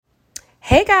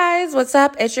Hey guys, what's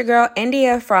up? It's your girl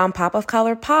India from Pop of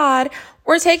Color Pod.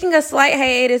 We're taking a slight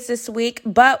hiatus this week,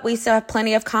 but we still have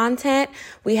plenty of content.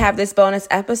 We have this bonus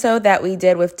episode that we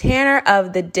did with Tanner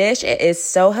of The Dish. It is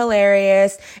so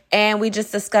hilarious, and we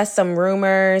just discussed some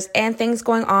rumors and things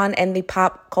going on in the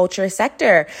pop culture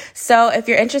sector. So if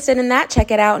you're interested in that,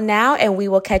 check it out now, and we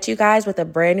will catch you guys with a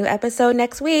brand new episode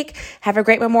next week. Have a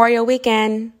great Memorial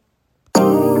weekend.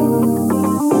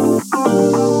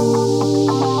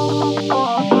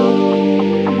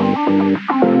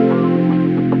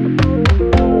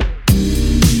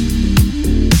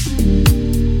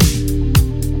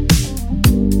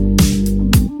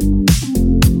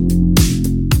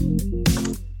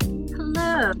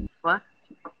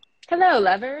 Hello,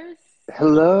 lovers.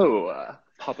 Hello,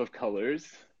 Pop of Colors.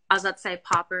 I was about to say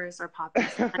poppers or poppers.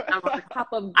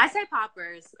 I say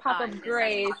poppers. Pop of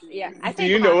grace. Yeah. Do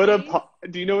you know what a popper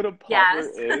Yes.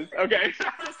 is? Okay.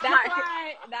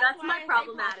 That's my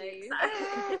problematic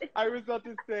side. I was about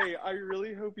to say, I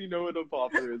really hope you know what a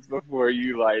popper is before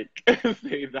you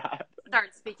say that.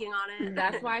 Start speaking on it.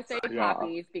 That's why I say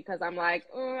poppies, because I'm like,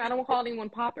 I don't call anyone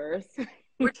poppers.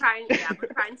 We're trying to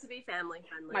be family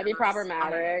friendly. Might be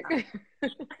problematic.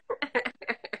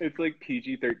 It's like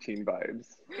PG-13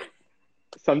 vibes.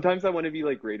 Sometimes I want to be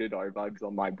like rated R vibes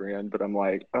on my brand, but I'm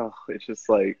like, it's just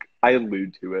like, I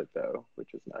allude to it though,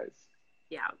 which is nice.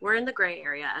 Yeah, we're in the gray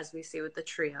area as we see with the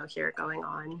trio here going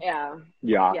on.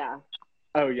 Yeah.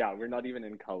 Oh yeah, we're not even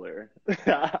in color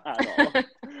at all.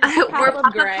 We're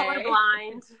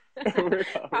colorblind.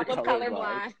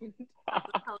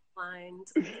 Colorblind.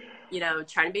 You know,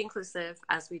 trying to be inclusive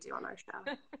as we do on our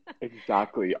show.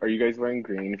 Exactly. Are you guys wearing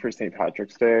green for St.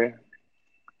 Patrick's Day?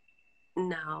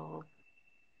 No.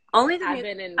 Only the I've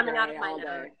been in coming out gray of my all nose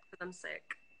day. because I'm sick.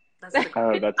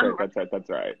 That's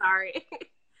right. Sorry.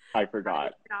 I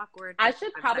forgot. Awkward. I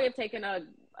should probably have taken a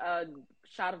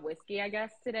shot of whiskey, I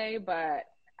guess, today, but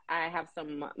I have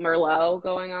some Merlot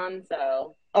going on,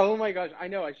 so. Oh my gosh, I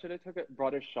know. I should have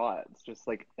brought a shot. It's just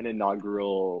like an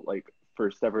inaugural,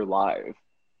 first ever live.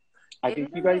 I think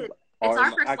you guys It's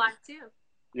our first live too.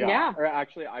 Yeah. Or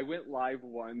actually, I went live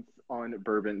once on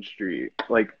Bourbon Street,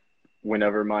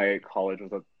 whenever my college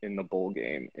was in the bowl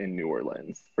game in New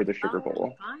Orleans for the Sugar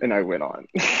Bowl, and I went on.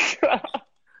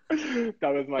 That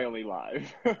was my only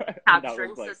live.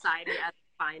 Capturing society at its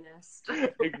finest.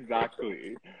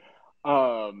 Exactly.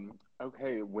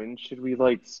 Okay, when should we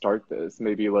start this?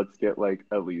 Maybe let's get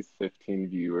at least 15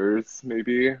 viewers,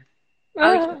 maybe.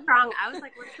 Oh, strong. I was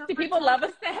like, let's go. Do people love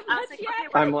us that much yet?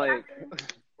 I'm like,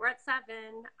 we're at 7.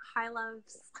 Hi,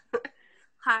 loves.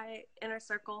 Hi, inner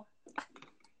circle.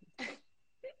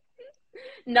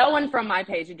 No one from my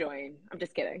page joined. I'm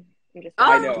just kidding.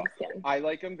 I know. I'm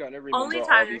gonna remember only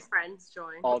Tyler's friends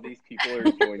join. All these people are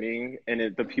joining,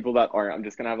 and the people that aren't, I'm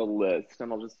just gonna have a list,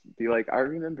 and I'll just be like, I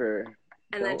remember.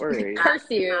 And Don't then worry. Curse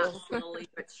you. Slowly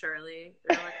but surely.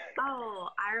 You're like,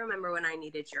 I remember when I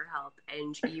needed your help,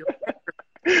 and you.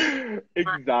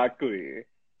 Exactly.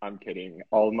 I'm kidding.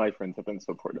 All of my friends have been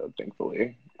supportive,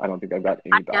 thankfully. I don't think I've got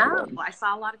any bad ones. I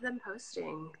saw a lot of them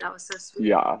posting. That was so sweet.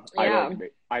 Yeah.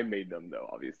 I made them, though,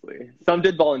 obviously. Some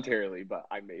did voluntarily, but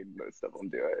I made most of them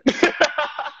do it.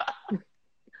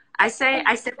 I say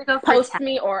we go for post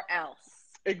me or else.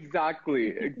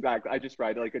 Exactly. I just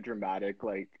write a dramatic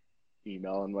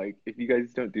email and if you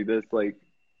guys don't do this,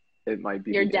 it might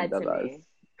be you're the dead end of to us. me.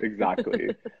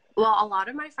 Exactly. Well, a lot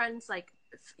of my friends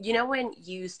you know when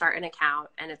you start an account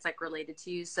and it's related to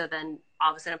you, so then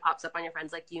all of a sudden it pops up on your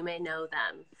friends you may know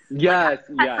them. Yes.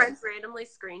 My friends randomly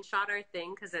screenshot our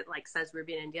thing because it says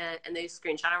Ruby and India, and they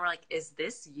screenshot and we're like, "Is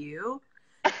this you?"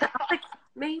 And I'm like,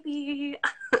 maybe.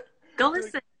 Go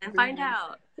listen and find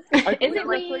out. Is it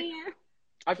me?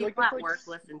 I feel people at work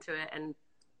listen to it, and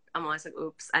I'm always like,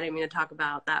 oops, I didn't mean to talk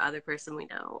about that other person we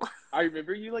know. I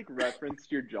remember you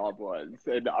referenced your job once,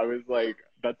 and I was like,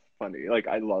 that's funny.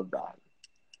 I love that.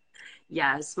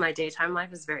 Yes, my daytime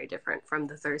life is very different from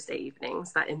the Thursday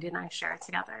evenings that Indy and I share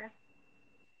together.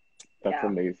 That's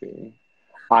amazing.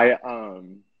 I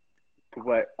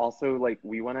but also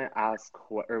we want to ask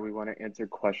we want to answer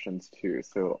questions too.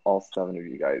 So all 7 of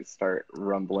you guys start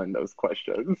rumbling those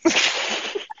questions.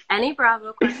 Any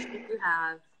Bravo questions you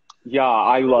have. Yeah,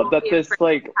 I love that this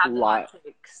lot.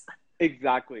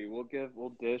 Exactly.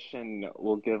 We'll dish and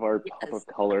we'll give our Pop of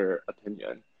Color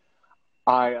opinion.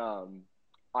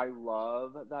 I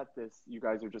love that you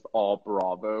guys are just all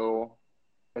Bravo,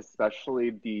 especially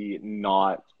the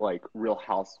not Real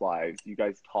Housewives. You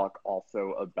guys talk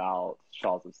also about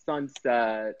Shaw's of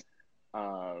Sunset,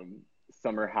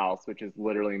 Summer House, which is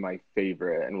literally my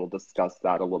favorite, and we'll discuss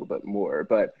that a little bit more.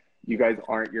 But you guys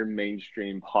aren't your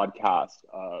mainstream podcast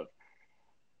of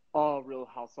Oh, Real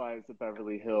Housewives of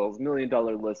Beverly Hills, million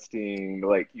dollar listing.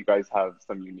 Like, you guys have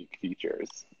some unique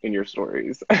features in your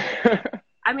stories.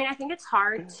 I mean, I think it's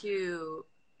hard to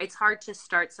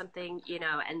start something, you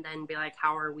know, and then be like,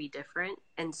 how are we different?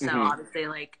 And so hmm obviously,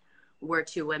 like, we're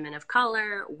two women of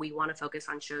color. We want to focus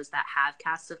on shows that have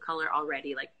casts of color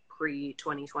already, like pre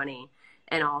 2020,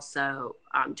 and also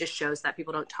just shows that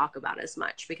people don't talk about as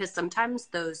much, because sometimes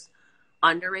those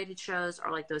underrated shows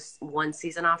or like those one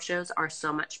season off shows are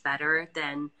so much better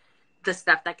than the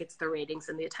stuff that gets the ratings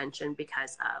and the attention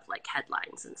because of like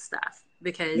headlines and stuff.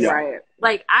 Because Yeah. Right.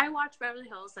 like I watch Beverly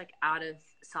Hills like out of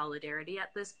solidarity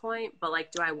at this point, but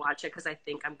like do I watch it because I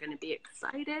think I'm going to be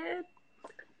excited?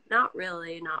 Not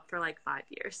really, not for like 5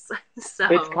 years. So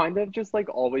It's kind of just like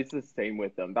always the same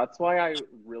with them. That's why I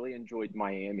really enjoyed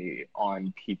Miami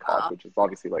on Peacock, which is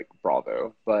obviously like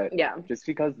Bravo, but Yeah. just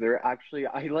because they're actually,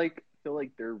 I like feel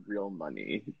like they're real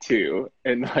money too,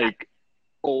 and like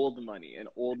old money, and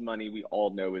old money we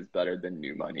all know is better than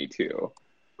new money too.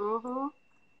 mhm.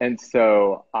 And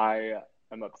so I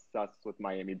am obsessed with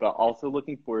Miami, but also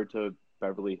looking forward to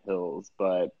Beverly Hills,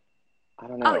 but I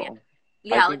don't Oh yeah. know.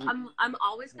 I Yeah, like think I'm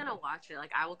always gonna watch it.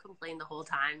 Like I will complain the whole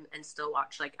time and still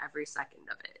watch like every second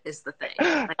of it is the thing.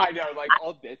 Like I know, like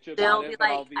I'll bitch they'll about be it, but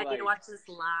like, I'll be I need to like, watch this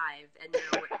live and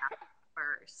know what happened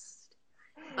first.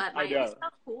 But I Miami's know. so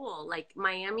cool. Like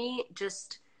Miami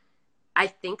just I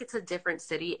think it's a different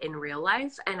city in real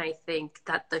life, and I think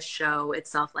that the show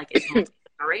itself like is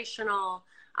multi-generational,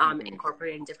 Mhm.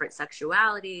 incorporating different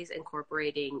sexualities,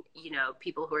 incorporating, you know,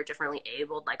 people who are differently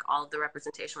abled, like all of the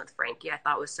representation with Frankie I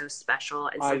thought was so special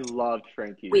and I something loved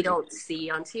Frankie. we don't see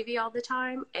on TV all the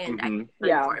time. And I think hmm it's really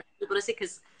Yeah. important for people to see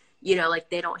because, you know, like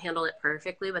they don't handle it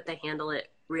perfectly, but they handle it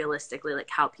realistically, like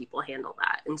how people handle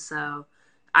that. And so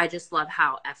I just love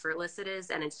how effortless it is.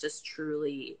 And it's just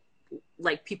truly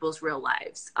like people's real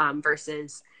lives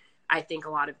versus I think a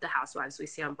lot of the housewives we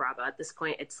see on Bravo at this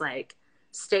point, it's like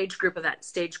stage group event,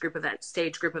 stage group event,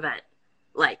 stage group event,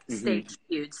 like hmm stage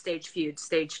feud, stage feud,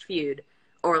 stage feud,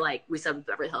 or like we said with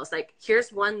Beverly Hills, like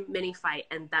here's one mini fight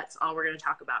and that's all we're going to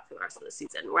talk about for the rest of the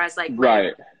season. Whereas like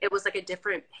Miami, Right. it was like a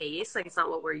different pace, like it's not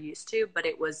what we're used to, but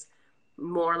it was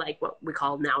more like what we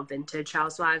call now vintage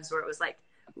housewives, where it was like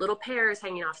little pairs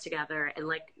hanging off together and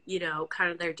like, you know,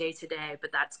 kind of their day to day,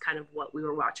 but that's kind of what we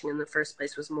were watching in the first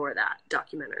place, was more that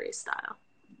documentary style.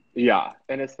 Yeah,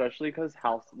 and especially because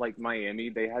House, like Miami,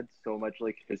 they had so much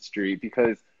like history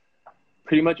because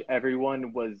pretty much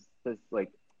everyone was this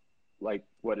like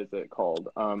what is it called?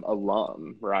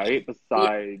 Alum, right? Yeah.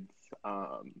 Besides,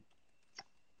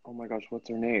 oh my gosh, what's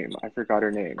her name? I forgot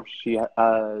her name.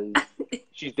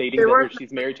 She's dating They the, were, or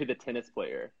she's married to the tennis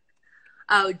player,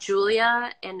 oh,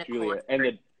 Julia and Nicole. Julia,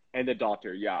 and the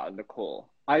daughter, yeah, Nicole.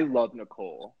 I love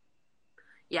Nicole.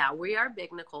 Yeah, we are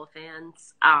big Nicole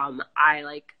fans. I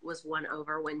like was won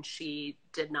over when she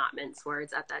did not mince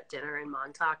words at that dinner in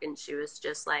Montauk, and she was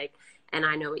just like, "And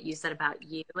I know what you said about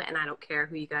you, and I don't care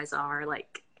who you guys are."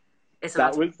 Like, it's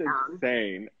about That to was go down.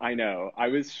 insane. I know. I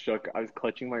was shook. I was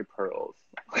clutching my pearls.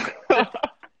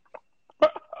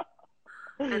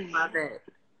 I love it.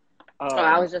 So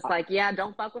I was just like, yeah,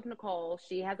 don't fuck with Nicole.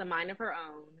 She has a mind of her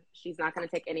own. She's not going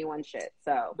to take anyone's shit.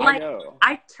 So, I Like, know.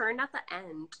 I turned at the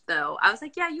end though. I was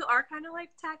like, "Yeah, you are kind of like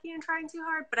tacky and trying too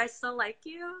hard, but I still like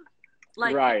you,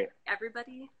 like Right.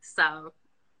 everybody." So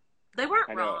they weren't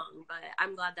I know. wrong, but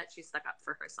I'm glad that she stuck up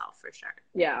for herself for sure.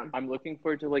 yeah. I'm looking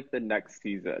forward to like the next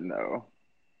season though.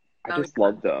 I Oh, just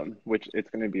love them, which it's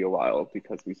going to be a while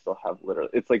because we still have literally,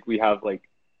 it's like we have like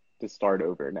to start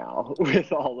over now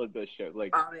with all of the shows.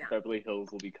 Like Oh yeah. Beverly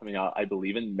Hills will be coming out, I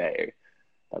believe, in May.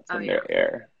 That's Oh when yeah. they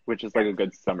air, which is like a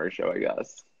good summer show, I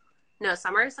guess. No,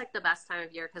 summer is like the best time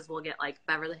of year because we'll get like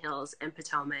Beverly Hills and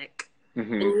Potomac.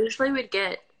 hmm And usually we'd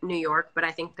get New York, but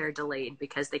I think they're delayed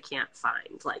because they can't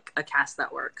find like a cast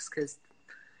that works because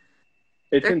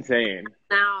It's they're insane.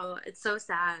 now it's so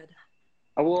sad.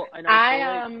 Oh, well, and I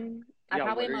feel I yeah,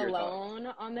 probably what am are your alone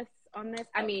on this.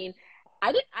 I mean,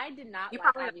 I did not You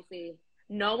like, probably obviously,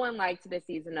 no one liked this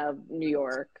season of New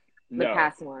York, the no,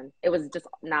 past one. It was just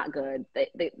not good.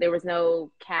 There was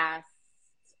no cast.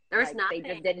 there was Like, nothing. they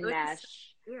just didn't It was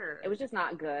mesh. weird. It was just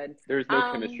not good. there's no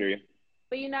chemistry.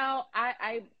 But you know,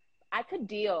 I could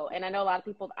deal, and I know a lot of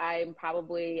people. I'm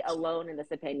probably alone in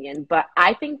this opinion, but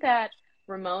I think that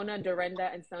Ramona, Dorinda,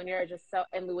 and Sonia are just so,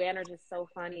 and Luann are just so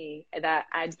funny that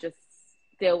I just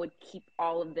still would keep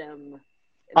all of them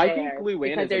I think there Luann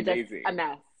because is they're amazing. just a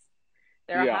mess.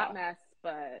 They're a Yeah. hot mess,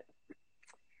 but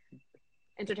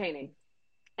entertaining,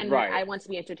 and Right. I want to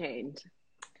be entertained.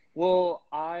 Well,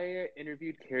 I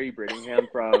interviewed Carrie Brittingham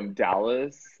from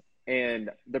Dallas, and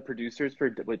the producers for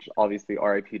which obviously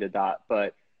RIP to that,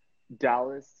 but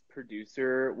Dallas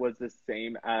producer was the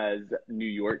same as New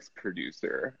York's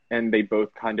producer, and they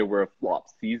both kind of were a flop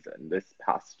season this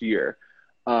past year,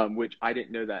 which I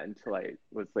didn't know that until I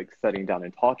was like sitting down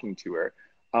and talking to her.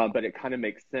 But it kind of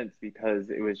makes sense because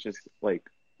it was just like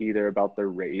either about the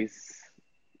race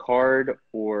card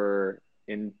or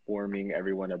informing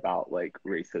everyone about like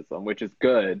racism, which is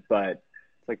good, but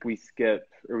it's like we skip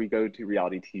or we go to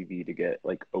reality TV to get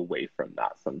like away from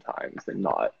that sometimes and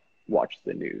not watch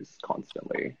the news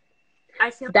constantly. I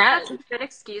feel like That- that's a good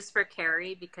excuse for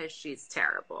Carrie because she's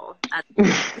terrible.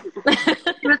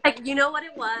 She was like, you know what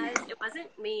it was? It wasn't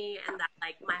me, and that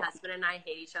like my husband and I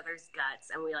hate each other's guts,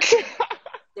 and we like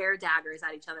stare daggers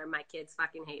at each other. And my kids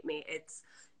fucking hate me.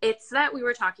 It's that we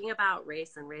were talking about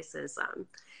race and racism.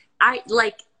 I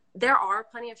like there are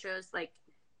plenty of shows like,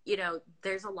 you know,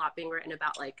 there's a lot being written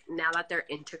about like now that they're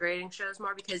integrating shows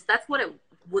more, because that's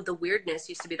what the weirdness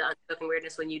used to be, the unspoken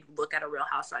weirdness when you look at a Real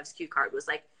Housewives cue card was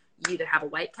like you either have a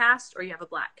white cast or you have a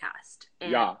black cast.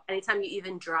 And anytime you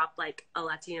even drop like a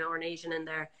Latino or an Asian in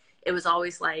there, it was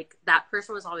always like that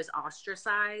person was always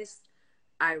ostracized.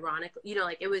 Ironically, you know,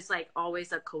 like it was like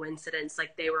always a coincidence,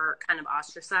 like they were kind of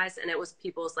ostracized, and it was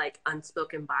people's like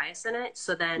unspoken bias in it.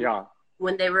 So then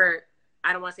when they were,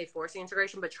 I don't want to say forcing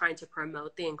integration, but trying to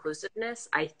promote the inclusiveness,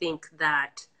 I think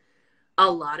that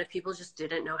a lot of people just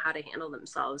didn't know how to handle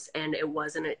themselves. And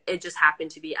it just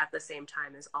happened to be at the same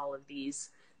time as all of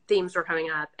these themes were coming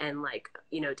up and like,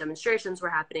 you know, demonstrations were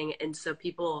happening. And so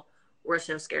people were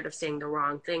so scared of saying the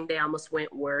wrong thing. They almost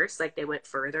went worse, like they went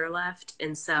further left.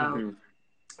 And so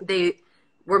they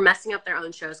were messing up their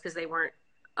own shows because they weren't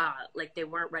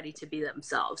ready to be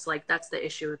themselves. Like that's the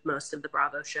issue with most of the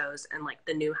Bravo shows, and like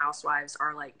the new housewives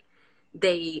are like,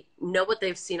 they know what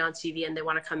they've seen on TV and they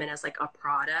want to come in as like a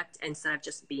product instead of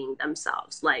just being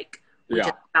themselves. Like we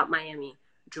just about Miami,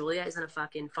 Julia is in a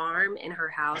fucking farm in her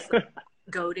house,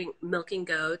 milking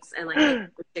goats and like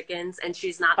chickens, and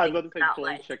she's not I love to say about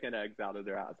pulling like chicken eggs out of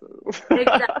their asses.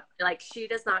 exactly, like she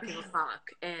does not give a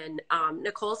fuck. And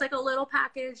Nicole's like a little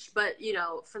package, but you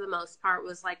know, for the most part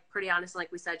was like pretty honest.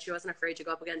 Like we said, she wasn't afraid to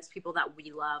go up against people that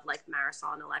we love, like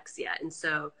Marisol and Alexia. And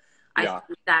so I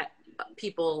think that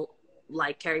people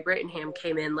like Carrie Brittingham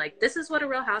came in like, this is what a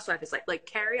Real Housewife is like. Like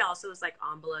Carrie also was like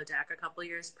on Below Deck a couple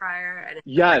years prior, and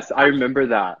yes, I remember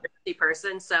that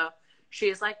person. So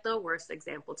she's like the worst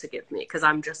example to give me, because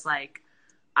I'm just like,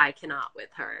 I cannot with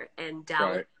her. And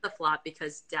Dallas is a flop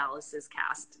because Dallas's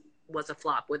cast was a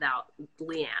flop without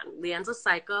Leanne. Leanne's a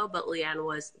psycho, but Leanne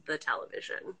was the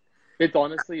television. It's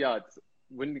honestly,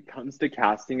 when it comes to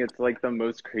casting, it's like the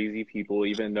most crazy people,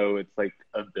 even though it's like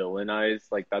a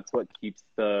villainized, like that's what keeps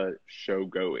the show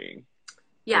going.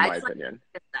 Yeah, in my opinion.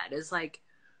 That is like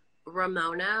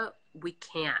Ramona, we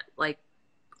can't like,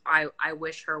 I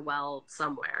wish her well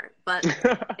somewhere, but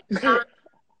it's not,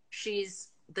 she's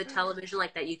the television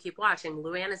like that you keep watching.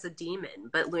 Luann is a demon,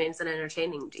 but Luann's an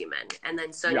entertaining demon. And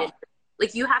then Sonia,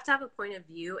 like you have to have a point of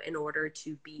view in order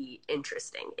to be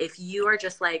interesting. If you are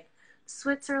just like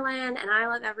Switzerland and I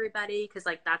love everybody, because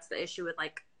like that's the issue with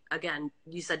like, again,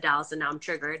 you said Dallas and now I'm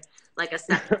triggered, like a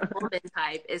Stephanie Coleman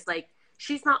type is like,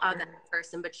 she's not a that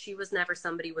person, but she was never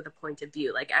somebody with a point of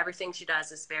view. Like everything she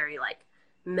does is very like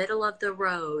middle of the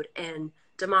road and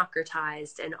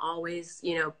democratized and always,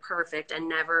 you know, perfect, and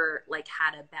never like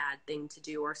had a bad thing to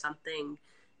do or something,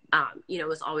 you know,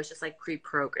 was always just like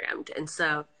pre-programmed. And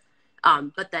so,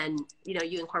 but then, you know,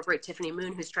 you incorporate Tiffany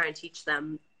Moon, who's trying to teach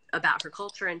them about her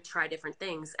culture and try different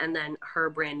things. And then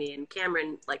her, Brandy and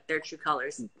Cameron, like their true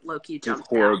colors low-key jumped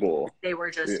horrible. Out. They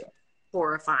were just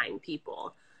horrifying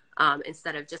people.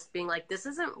 Instead of just being like, this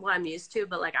isn't what I'm used to,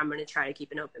 but like, I'm going to try to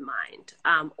keep an open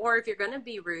mind. Or if you're going to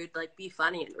be rude, like be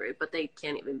funny and rude, but they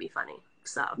can't even be funny.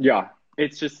 So yeah,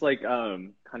 it's just like,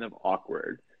 kind of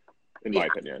awkward in my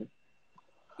opinion.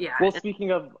 Yeah. Well, speaking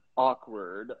of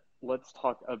awkward, let's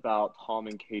talk about Tom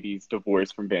and Katie's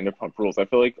divorce from Vanderpump Rules. I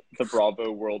feel like the Bravo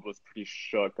world was pretty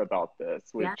shook about this,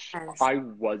 which I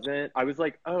wasn't. I was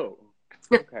like, oh,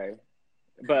 okay.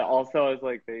 But also, I was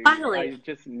like, I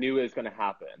just knew it was going to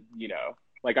happen, you know?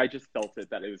 Like, I just felt it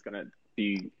that it was going to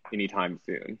be anytime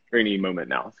soon, or any moment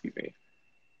now, excuse me.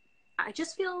 I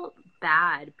just feel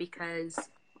bad because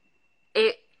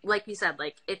it, like you said,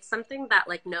 like, it's something that,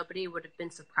 like, nobody would have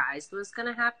been surprised was going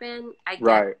to happen. I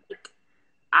guess, like,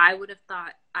 I would have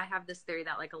thought, I have this theory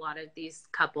that, like, a lot of these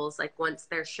couples, like, once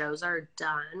their shows are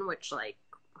done, which, like,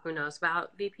 who knows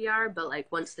about VPR, but,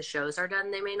 like, once the shows are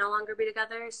done, they may no longer be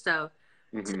together, so...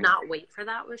 To not wait for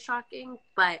that was shocking,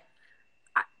 but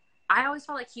I always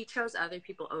felt like he chose other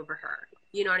people over her.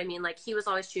 You know what I mean? Like he was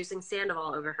always choosing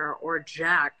Sandoval over her or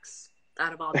Jax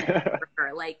out of all people over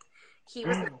her. Like he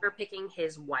was never picking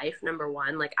his wife number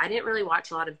one. Like, I didn't really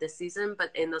watch a lot of this season,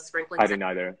 but in the sprinkling I didn't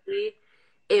either.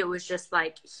 it was just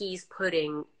like he's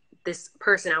putting this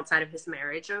person outside of his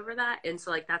marriage over that, and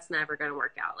so like that's never going to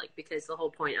work out, like, because the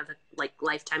whole point of a like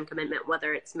lifetime commitment,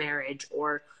 whether it's marriage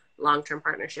or long-term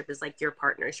partnership, is like your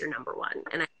partner's your number one.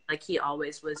 And I like he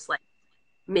always was like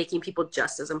making people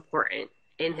just as important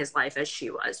in his life as she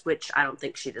was, which I don't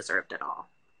think she deserved at all.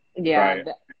 Yeah, Right.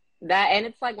 that and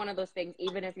it's like one of those things,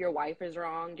 even if your wife is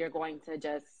wrong, you're going to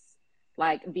just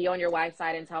like be on your wife's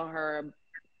side and tell her,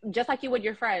 just like you would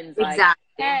your friends, like,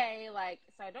 Exactly. hey, like,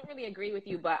 so I don't really agree with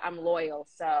you, but I'm loyal,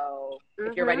 so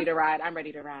if you're ready to ride, I'm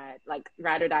ready to ride, like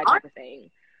ride or die type of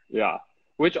thing. Yeah.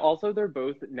 Which also they're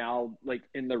both now like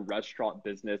in the restaurant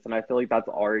business, and I feel like that's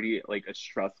already like a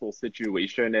stressful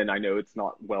situation, and I know it's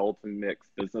not well to mix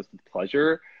business with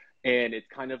pleasure, and it's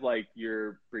kind of like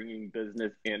you're bringing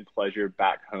business and pleasure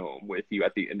back home with you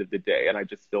at the end of the day, and I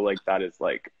just feel like that is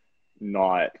like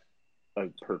not a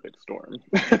perfect storm.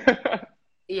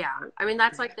 Yeah, I mean,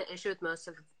 that's like the issue with most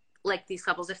of like these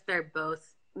couples, if they're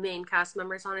both main cast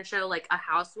members on a show, like a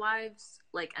Housewives,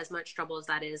 like as much trouble as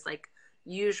that is, like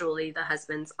usually the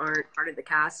husbands aren't part of the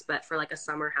cast, but for like a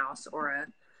Summer House or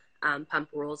a Pump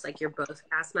Rules, like you're both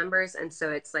cast members, and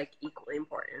so it's like equally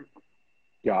important.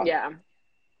 Yeah. Yeah,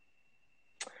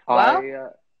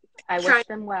 I wish Trying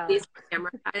them well. These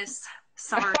camera guys,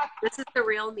 sorry, this is the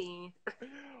real me.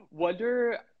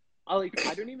 Wonder, like,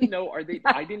 I don't even know, are they,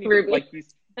 I didn't even, Ruby. like,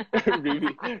 these,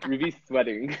 Ruby's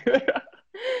sweating.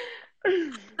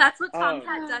 That's what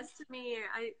Tomcat does to me.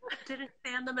 I didn't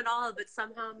fan them at all, but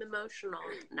somehow I'm emotional.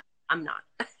 No, I'm not.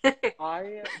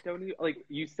 I don't even, like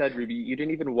you said, Ruby, you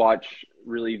didn't even watch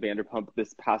really Vanderpump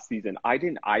this past season. I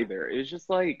didn't either. It was just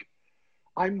like,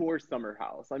 I'm more Summer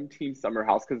House. I'm Team Summer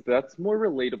House because that's more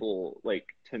relatable, like,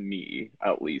 to me,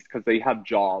 at least, because they have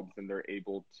jobs and they're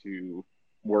able to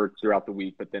work throughout the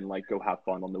week, but then, like, go have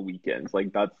fun on the weekends.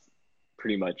 Like, that's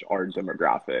pretty much our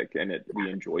demographic, and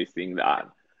we enjoy seeing that.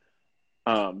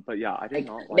 But yeah, I did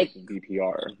not like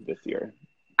VPR this year.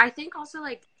 I think also,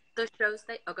 like, the shows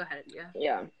that, oh, go ahead,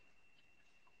 Yeah.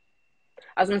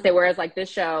 I was gonna say, whereas like this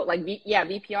show, like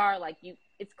VPR, like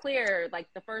it's clear, like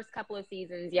the first couple of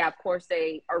seasons, yeah, of course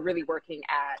they are really working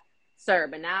at SUR,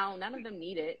 but now none of them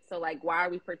need it. So like, why are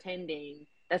we pretending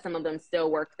that some of them still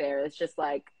work there? It's just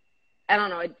like, I don't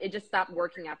know, it just stopped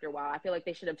working after a while. I feel like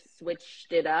they should have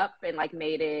switched it up and like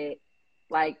made it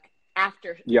like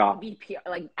after VPR,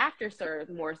 like after SUR,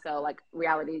 more so like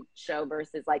reality show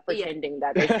versus like pretending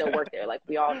that they still work there. Like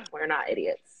we're not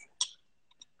idiots.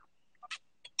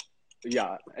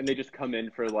 Yeah, and they just come in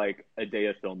for like a day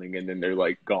of filming and then they're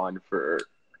like gone for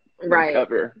right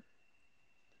ever.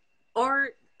 Or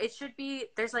it should be,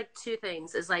 there's like two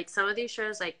things, is like some of these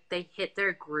shows, like they hit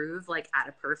their groove like at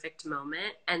a perfect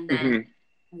moment, and then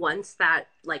once that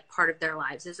like part of their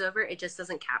lives is over, it just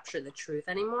doesn't capture the truth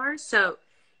anymore. So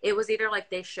it was either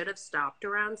like they should have stopped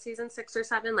around season 6 or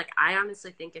 7. Like I honestly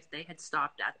think if they had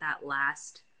stopped at that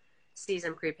last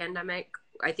season pre-pandemic,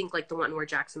 I think like the one where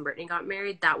Jackson Brittany got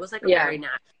married, that was like a very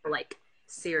natural like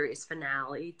series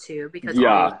finale too, because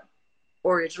all the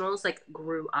originals like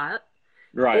grew up.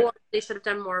 Right. Or they should have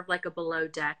done more of like a below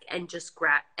deck and just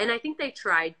and I think they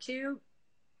tried to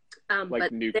like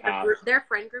but new their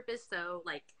friend group is so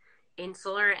like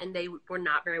insular, and they were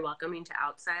not very welcoming to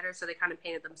outsiders, so they kind of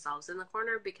painted themselves in the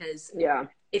corner, because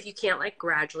if you can't like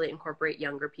gradually incorporate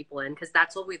younger people in, because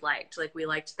that's what we liked, like we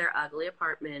liked their ugly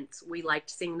apartments, we liked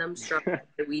seeing them struggle.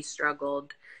 We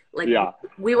struggled, like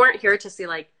we weren't here to see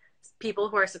like people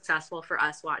who are successful for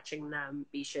us watching them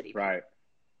be shitty, right?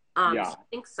 So I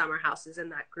think Summer House is in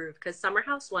that groove, because Summer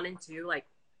House 1 and 2, like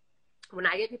when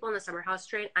I get people on the Summer House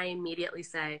train, I immediately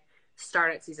say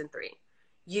start at season 3.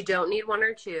 You don't need 1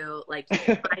 or 2. Like, you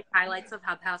can find highlights of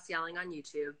Hub House yelling on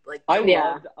YouTube. Like, I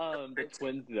loved the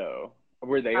twins though.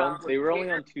 Were they on? They were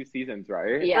only on 2 seasons,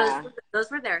 right? Yeah,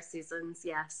 those were their seasons.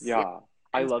 Yes. Yeah,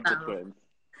 I love the twins.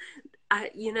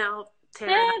 You know,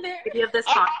 Tanner, you have this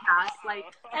podcast. Like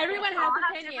everyone has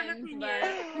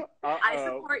opinions. But... I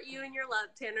support you and your love,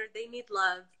 Tanner. They need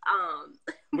love.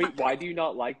 Wait, why do you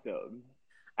not like them?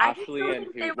 Ashley and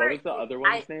who? What was the other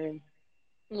one's name?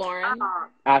 Lauren.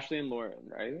 Ashley and Lauren,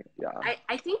 right? Yeah.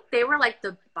 I think they were like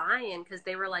the buy-in, because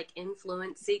they were like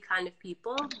influency kind of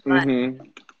people. But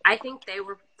I think they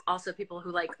were also people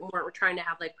who like weren't trying to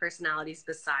have like personalities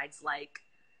besides like,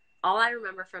 all I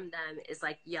remember from them is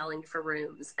like yelling for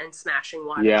rooms and smashing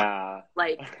water. Yeah.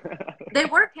 Like they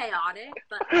were chaotic,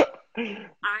 but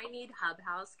I need Hub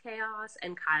House chaos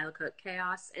and Kyle Cook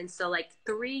chaos. And so like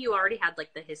 3, you already had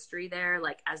like the history there,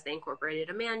 like as they incorporated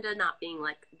Amanda not being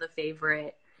like the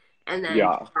favorite, And then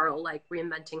Yeah. Carl like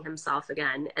reinventing himself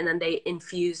again. And then they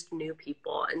infused new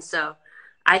people. And so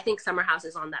I think Summer House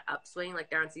is on that upswing. Like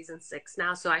they're on season 6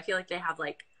 now. So I feel like they have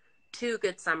like 2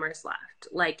 good summers left.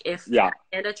 Like if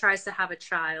Amanda tries to have a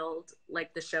child,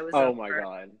 like the show is over. Oh my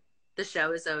God. The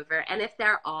show is over. And if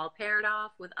they're all paired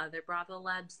off with other Bravo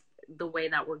Lebs, the way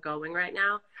that we're going right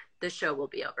now, the show will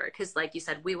be over. Because like you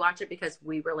said, we watch it because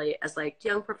we relate as like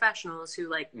young professionals who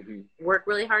like work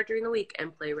really hard during the week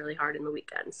and play really hard in the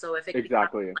weekend. So if it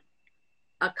Exactly becomes,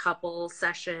 like, a couple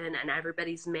session and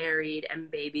everybody's married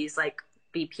and babies like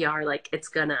BPR, like it's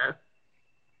gonna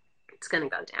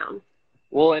go down.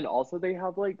 Well, and also they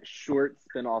have like short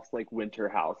spin-offs like Winter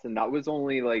House, and that was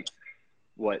only like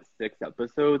what, 6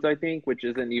 episodes, I think, which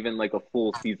isn't even like a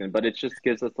full season, but it just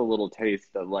gives us a little taste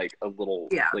of like a little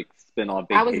like spin-off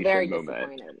vacation I was very moment.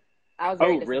 disappointed. I was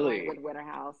very disappointed really? with Winter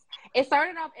House. It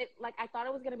started off like I thought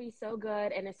it was gonna be so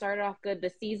good, and it started off good.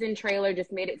 The season trailer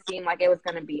just made it seem like it was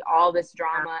gonna be all this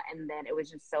drama, and then it was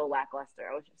just so lackluster.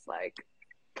 I was just like,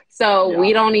 so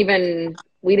we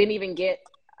didn't even get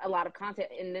a lot of content,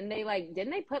 and then they like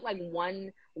didn't they put like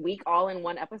 1 week all in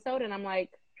one episode, and I'm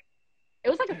like, it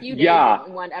was like a few days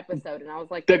in one episode, and I was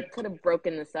like, they could have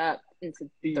broken this up into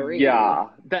 3. Yeah,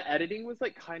 the editing was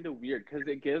like kind of weird because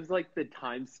it gives like the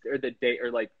time or the date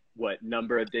or like what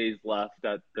number of days left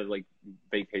at the like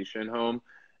vacation home,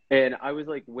 and I was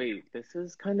like, wait, this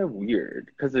is kind of weird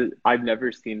because I've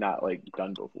never seen that like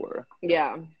done before.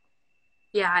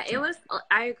 Yeah, it was,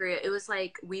 I agree. It was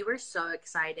like, we were so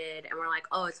excited and we're like,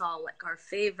 oh, it's all like our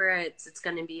favorites. It's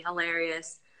going to be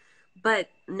hilarious. But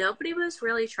nobody was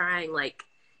really trying. Like,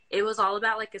 it was all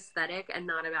about like aesthetic and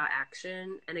not about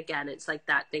action. And again, it's like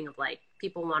that thing of like,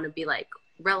 people want to be like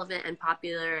relevant and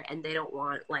popular and they don't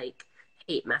want like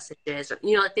hate messages. Or,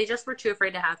 you know, like they just were too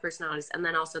afraid to have personalities. And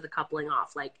then also the coupling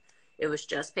off. Like, it was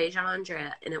just Paige and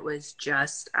Andrea and it was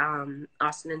just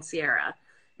Austin and Sierra.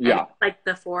 Yeah. And, like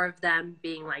the 4 of them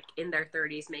being like in their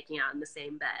 30s making out in the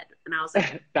same bed. And I was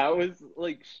like, that was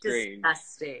like strange.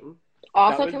 Disgusting.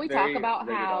 Also, can we talk about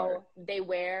how they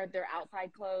wear their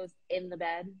outside clothes in the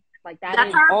bed? Like that.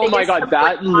 That's our oh my God,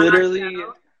 that literally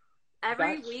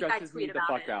every that week I tweet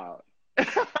about it. Out.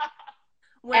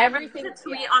 Whenever there's a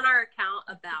tweet on our account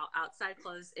about outside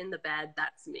clothes in the bed,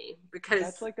 that's me, because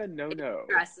that's like a no-no.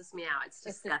 It stresses me out. It's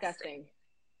disgusting.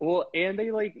 Well, and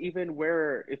they like even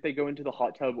wear, if they go into the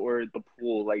hot tub or the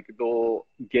pool, like they'll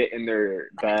get in their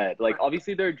bed. Like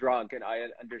obviously they're drunk, and I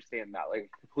understand that,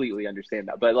 like completely understand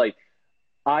that. But like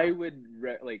I would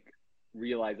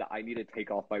realize that I need to take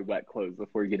off my wet clothes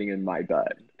before getting in my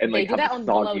bed, and like they do have that a on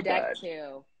soggy Below bed. Deck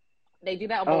too. They do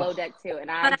that on Below Deck too, and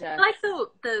I just like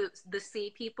the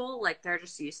sea people, like they're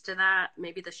just used to that.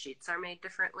 Maybe the sheets are made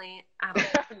differently. I don't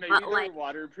know. Maybe but, they're like,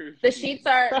 waterproof. The sheets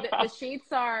are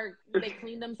they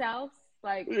clean themselves.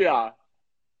 Like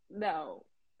no,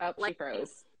 like she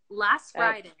froze. Last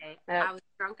Friday, I was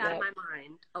drunk out of my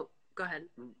mind. Oh, go ahead.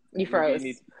 You froze.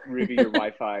 Ruby, your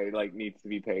Wi-Fi like needs to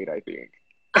be paid, I think.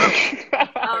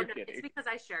 Oh no, it's because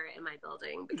I share it in my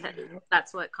building because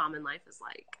that's what common life is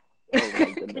like. Oh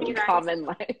my goodness. Common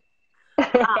life.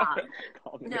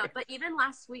 No, but even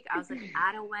last week I was like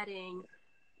at a wedding,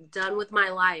 done with my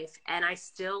life, and I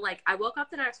still like I woke up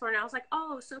the next morning, I was like,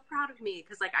 oh, so proud of me,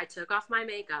 because like I took off my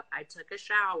makeup, I took a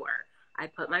shower, I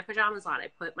put my pajamas on, I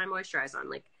put my moisturizer on.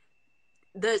 Like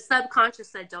the subconscious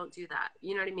said don't do that,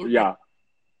 you know what I mean? Yeah.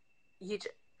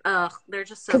 Like, they're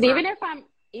just so because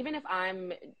even if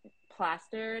I'm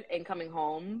plastered and coming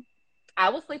home, I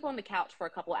will sleep on the couch for a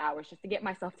couple of hours just to get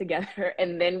myself together,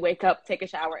 and then wake up, take a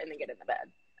shower, and then get in the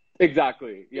bed.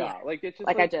 Exactly. Yeah. Like it's just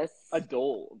like I just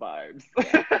adult vibes.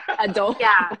 Adult.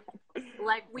 Yeah.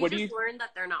 Like we just learned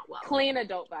that they're not well. Clean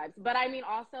adult vibes. But I mean,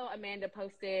 also Amanda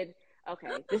posted. Okay,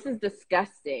 this is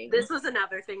disgusting. This was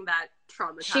another thing that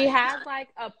traumatized. She has like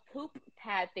a poop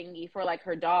pad thingy for like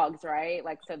her dogs, right?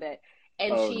 Like so that,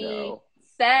 and she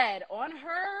said on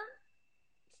her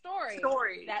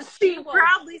story that she will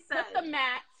proudly said put the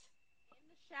mat in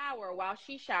the shower while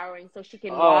she's showering so she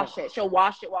can wash it. She'll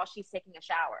wash it while she's taking a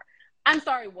shower. I'm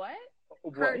sorry, what?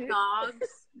 Her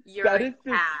dog's urine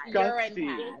pad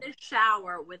in the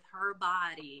shower with her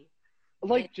body.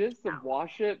 Like just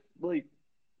wash it like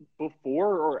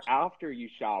before or after you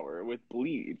shower with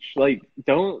bleach. Like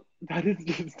that is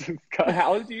just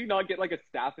how do you not get like a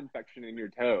staph infection in your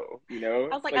toe, you know?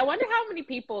 I was like I wonder how many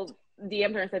people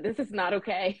DM'd her and said this is not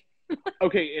okay.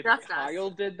 Okay, if Kyle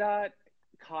did that,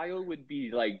 Kyle would be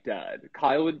like dead.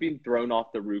 Kyle would be thrown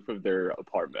off the roof of their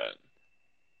apartment.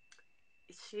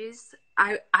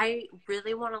 I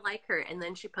really want to like her, and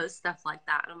then she posts stuff like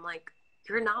that, and I'm like,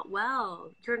 you're not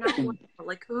well. You're not well.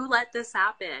 Like, who let this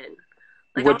happen?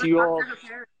 Like, What do you all?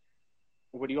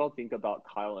 what do you all think about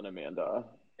Kyle and Amanda?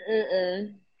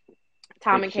 Mm-mm.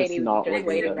 Tom and It's just Katie not just looking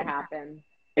waiting to good. happen.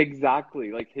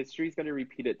 Exactly. Like, history's going to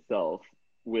repeat itself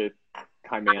with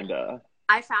Kymanda.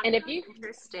 I found And it if you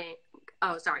interesting.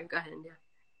 Oh, sorry. Go ahead, India.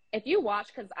 if you watch,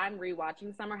 because I'm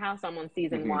rewatching Summer House, I'm on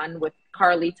season Mhm. 1 with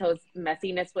Carlito's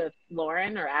messiness with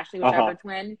Lauren or Ashley, whichever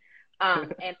twin,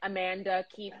 and Amanda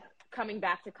keep coming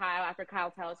back to Kyle after Kyle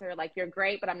tells her, like, you're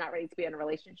great, but I'm not ready to be in a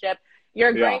relationship. You're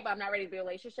Yeah. great, but I'm not ready to be in a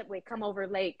relationship. Wait, come over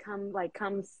late. Come, like, Oh,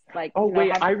 you know,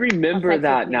 wait, have I remember sex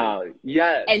that with me. now.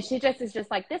 Yes. And she just is just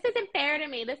like, this isn't fair to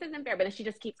me. This isn't fair. But then she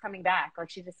just keeps coming back. Like,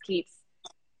 she just keeps.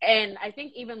 And I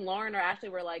think even Lauren or Ashley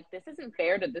were like, this isn't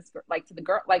fair to this, like, to the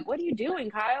girl. Like, what are you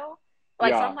doing, Kyle?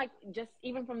 Like, so Yeah. I'm like, just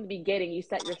even from the beginning, you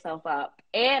set yourself up.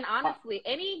 And honestly,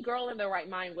 any girl in their right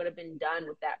mind would have been done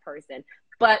with that person.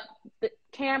 But the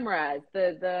cameras,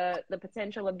 the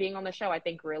potential of being on the show, I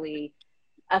think really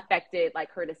affected,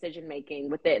 like, her decision making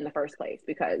with it in the first place,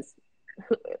 because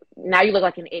now you look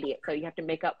like an idiot. So you have to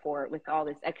make up for it with all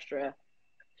this extra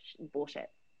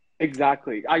bullshit.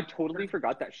 Exactly. I totally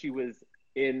forgot that she was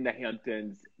in the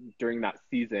Hamptons during that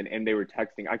season and they were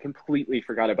texting. I completely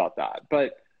forgot about that.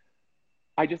 But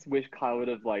I just wish Kyle would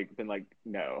have, like, been like,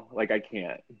 no, like, I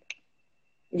can't.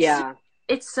 Yeah.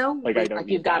 It's so Like, I weird. don't Like,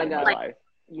 need you've gotta that in my go. life.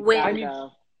 You When- gotta I mean,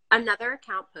 go. Another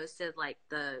account posted, like,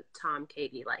 the Tom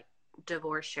Katie, like,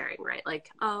 divorce sharing, right? Like,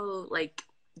 oh, like,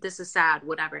 this is sad,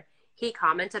 whatever. He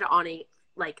commented on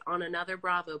on another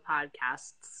Bravo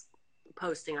podcast's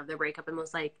posting of their breakup and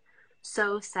was like,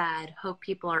 so sad, hope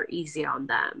people are easy on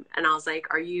them. And I was like,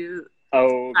 are you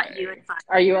Oh, not you and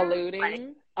Are you Like,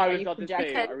 alluding? I Are was you about to say,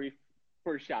 projecting? are we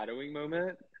foreshadowing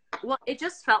moment? well, it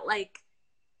just felt like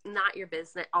not your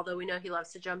business, although we know he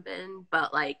loves to jump in,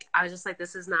 but, like, I was just like,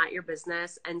 this is not your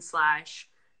business, and slash,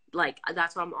 like,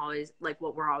 that's what I'm always, like,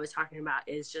 what we're always talking about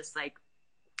is just, like,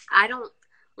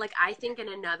 I think in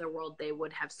another world they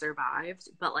would have survived,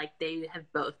 but, like, they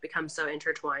have both become so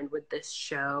intertwined with this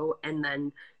show, and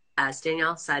then, as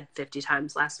Danielle said 50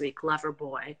 times last week, lover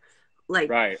boy, like,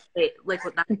 Right. like what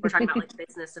we're talking about, like,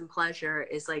 business and pleasure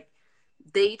is, like,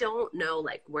 they don't know,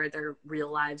 like, where their real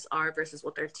lives are versus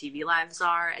what their TV lives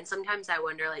are. And sometimes I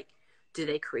wonder, like, do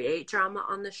they create drama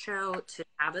on the show to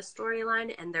have a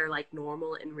storyline and they're, like,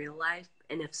 normal in real life?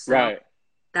 And if so, Right.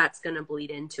 that's going to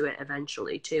bleed into it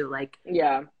eventually too. Like,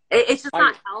 Yeah. it's just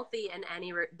not healthy in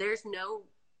there's no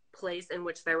place in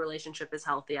which their relationship is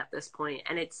healthy at this point.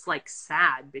 And it's, like,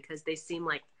 sad because they seem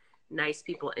like nice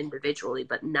people individually,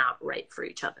 but not right for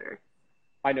each other.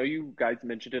 I know you guys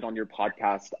mentioned it on your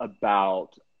podcast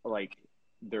about, like,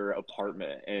 their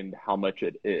apartment and how much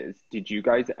it is. Did you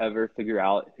guys ever figure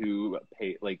out who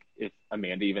pay, like, if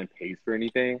Amanda even pays for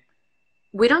anything?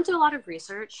 We don't do a lot of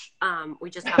research.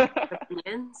 We just have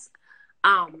opinions.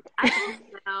 I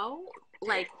don't know.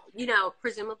 Like, you know,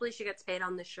 presumably she gets paid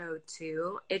on the show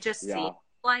too. It just seems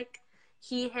like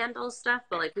he handles stuff,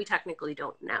 but, like, we technically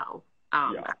don't know.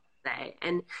 I would say.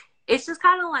 And it's just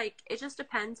kind of like, it just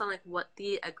depends on, like, what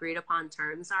the agreed upon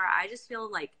terms are. I just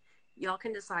feel like y'all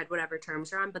can decide whatever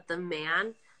terms are on, but the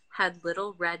man had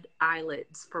little red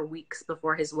eyelids for weeks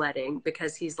before his wedding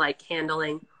because he's, like,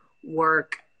 handling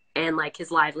work and, like, his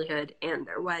livelihood and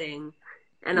their wedding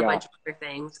and a bunch of other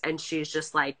things. And she's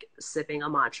just, like, sipping a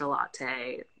matcha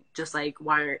latte, just like,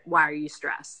 why are you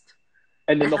stressed?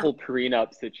 And then the whole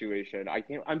prenup situation.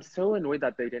 I'm so annoyed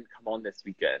that they didn't come on this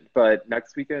weekend. But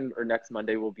next weekend or next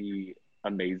Monday will be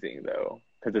amazing, though,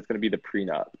 because it's going to be the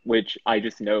prenup, which I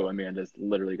just know Amanda's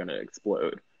literally going to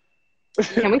explode.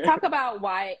 Can we talk about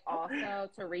why also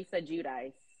Teresa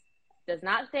Giudice does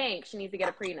not think she needs to get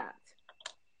a prenup?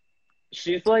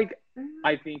 She's, like,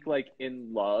 I think, like,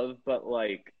 in love, but,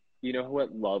 like, you know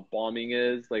what love bombing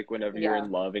is? Like, whenever you're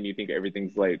in love and you think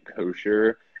everything's, like,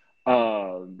 kosher.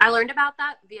 I learned about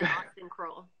that via Austin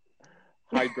Kroll.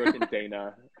 Hi, Brooke and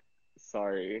Dana.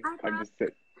 Sorry. Hi, I'm just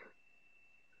sick.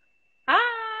 Hi.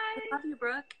 I love you,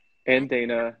 Brooke. And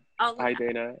Dana. Oh, Hi,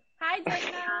 Dana. Hi,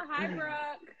 Dana. Hi,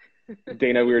 Brooke.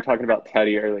 Dana, we were talking about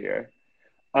Teddy earlier.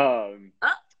 Everybody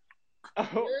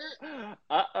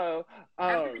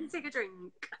take a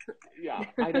drink. Yeah,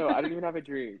 I know. I don't even have a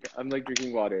drink. I'm, like,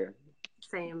 drinking water.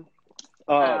 Same.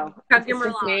 It's Chug your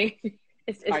just Merlot. me.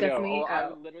 It's I just know. me. I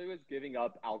literally was giving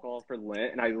up alcohol for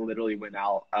Lent, and I literally went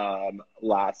out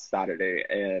last Saturday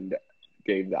and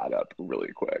gave that up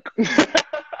really quick.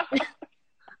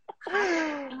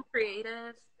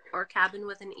 Creative or Cabin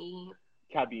with an E?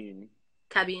 Cabine.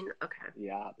 Cabine. Okay.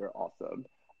 Yeah, they're awesome.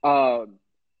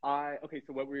 Okay,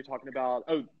 so what were you talking about?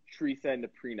 Oh, Teresa and the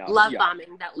prenup. Love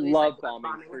bombing. That Louis love like,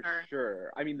 bombing for her.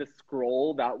 sure. I mean, the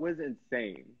scroll, that was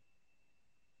insane.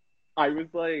 I was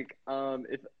like,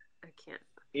 if I can't.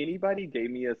 anybody gave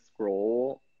me a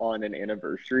scroll on an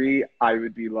anniversary, I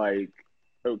would be like,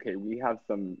 okay, we have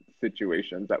some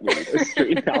situations that we need to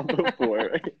straighten out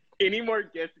before any more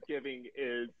gift giving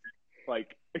is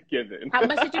like a given. How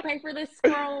much did you pay for this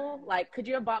scroll? Like, could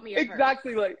you have bought me a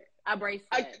Exactly, purse? like A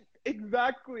bracelet?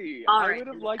 exactly. All I right. would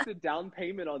have liked a down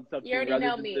payment on something You already rather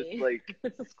know than me. just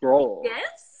like scroll.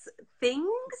 Gifts, things.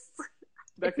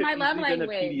 That It's could my love easily been a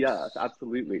language. PDF,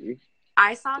 absolutely.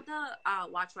 I saw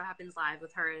the Watch What Happens Live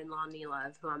with her and Lonnie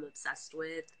Love, who I'm obsessed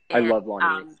with. I And, love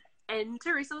Lonnie. And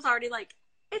Teresa was already like,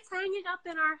 it's hanging up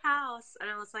in our house. And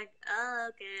I was like,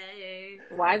 okay.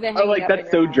 Why is it Oh, hanging like up that's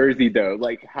in so your house? Jersey though,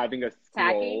 like having a Tacky?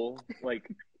 scroll, like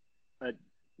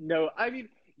no, I mean,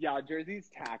 yeah, Jersey's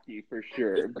tacky for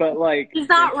sure, but like She's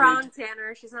not vintage- wrong,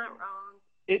 Tanner. She's not wrong.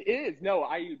 It is. No,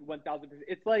 I 1000%.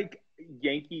 It's like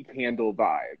Yankee Candle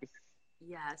vibes,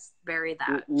 Yes, very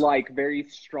that. like very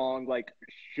strong, like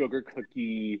sugar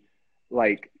cookie,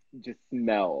 like just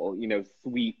smell,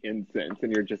 sweet incense,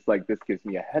 and you're just like, this gives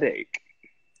me a headache.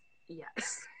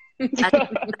 Yes.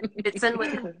 It's in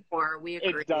with the decor. We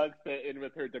agree. It does fit in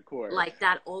with her decor. Like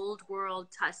that old world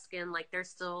Tuscan, like they're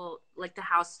still, like the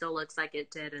house still looks like it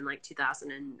did in like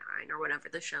 2009 or whenever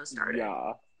the show started. Yeah.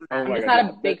 Oh I'm my just God, not a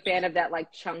yeah. big fan of that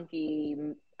like chunky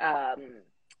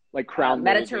Like crown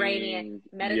Mediterranean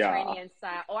molding. Yeah.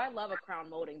 style. Oh, I love a crown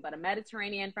molding, but a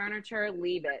Mediterranean furniture,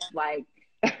 leave it. Like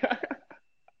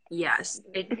Yes.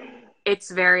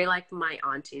 It's very like my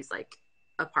auntie's like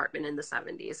apartment in the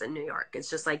 70s in New York. It's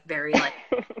just like very like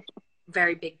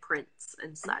very big prints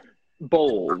and such.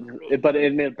 Bold, but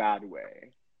in a bad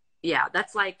way. Yeah,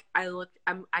 that's like I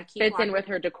keep fits watching, in with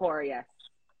her decor, yes.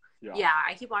 yeah,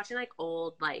 I keep watching like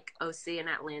old like OC in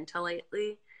Atlanta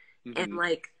lately. Mhm. And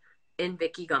like in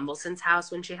Vicky Gumbelson's house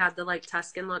when she had the like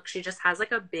Tuscan look, she just has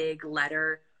like a big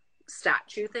letter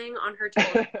statue thing on her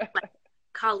table, like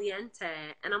Caliente.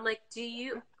 And I'm like,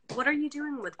 what are you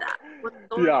doing with that? What's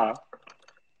going Yeah.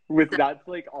 That's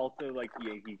like also like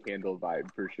Yankee Candle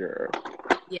vibe for sure.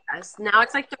 Yes. Now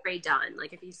it's like the Ray Dunn.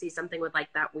 Like if you see something with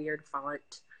like that weird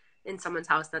font in someone's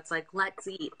house that's like, let's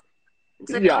eat.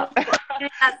 It's like, Yeah. oh,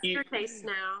 that's your taste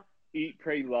now. Eat,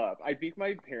 pray, love. I think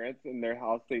my parents in their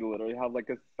house, they literally have like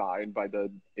a sign by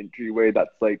the entryway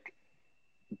that's like,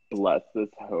 bless this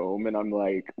home. And I'm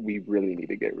like, we really need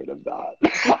to get rid of that.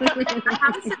 I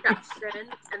have a suggestion,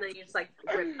 and then you just like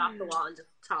rip it off the wall and just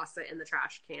toss it in the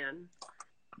trash can.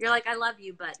 You're like, I love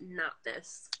you, but not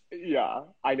this. Yeah,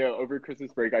 I know. Over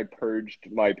Christmas break, I purged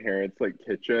my parents' like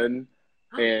kitchen,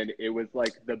 and it was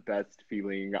like the best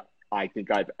feeling I think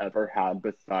I've ever had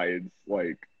besides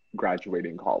like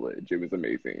graduating college. It was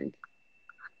amazing.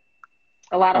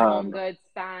 A lot of home goods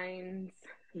signs.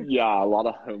 Yeah, a lot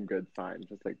of home good signs,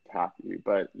 just like tacky.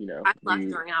 But I love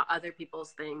throwing out other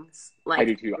people's things. Like I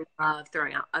do too. I love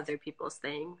throwing out other people's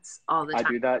things all the time. I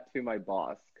do that to my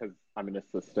boss because I'm an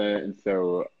assistant, and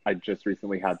so I just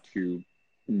recently had to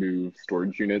move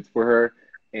storage units for her,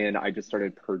 and I just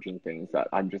started purging things that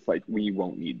I'm just like, we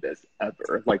won't need this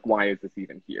ever. Like, why is this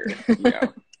even here? Yeah.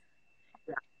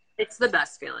 It's the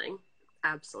best feeling.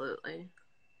 Absolutely.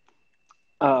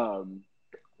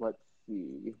 Let's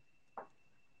see.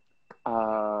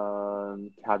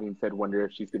 Kavin said, wonder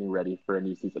if she's getting ready for a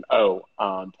new season. Oh,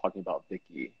 talking about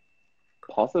Vicky.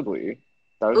 Possibly.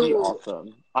 That would be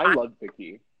awesome. I love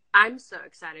Vicky. I'm so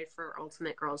excited for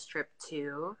Ultimate Girls Trip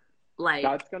 2. Like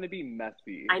that's gonna be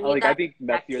messy. I think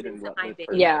messier than what was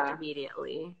first. Yeah.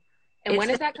 Immediately. And when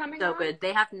is that coming so on? good.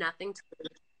 They have nothing to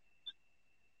lose.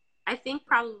 I think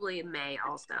probably in May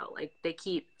also. Like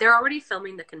they're already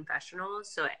filming the confessionals,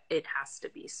 so it has to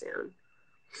be soon.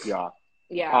 Yeah.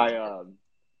 Yeah.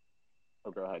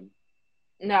 Oh, go ahead.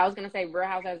 No, I was gonna say Real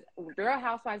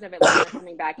Housewives of Atlanta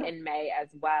coming back in May as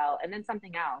well, and then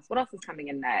something else. What else is coming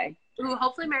in May? Ooh,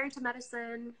 hopefully Married to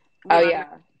Medicine. Oh yeah.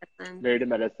 Married to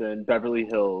Medicine, Beverly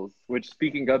Hills. Which,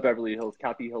 speaking of Beverly Hills,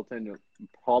 Kathy Hilton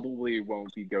probably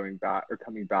won't be going back or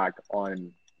coming back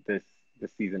on this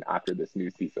season after this new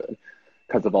season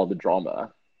because of all the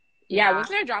drama. Yeah, was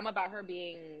there drama about her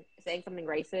saying something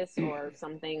racist or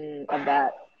something of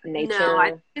that nature? No,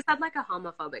 I just had like a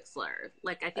homophobic slur.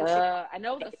 Like I think I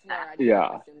know it was a slur. I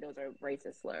just assumed it was a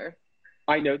racist slur.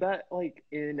 I know that like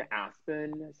in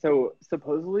Aspen, so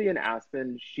supposedly in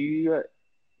Aspen, she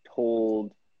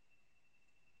told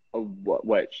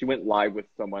what she went live with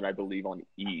someone, I believe, on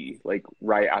E, like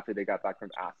right after they got back from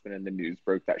Aspen, and the news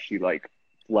broke that she like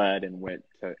fled and went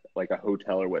to like a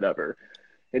hotel or whatever.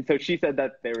 And so she said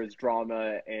that there was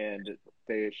drama and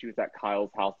she was at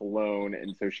Kyle's house alone.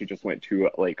 And so she just went to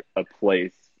like a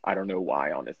place. I don't know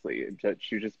why, honestly.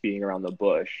 She was just being around the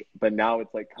bush. But now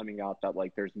it's like coming out that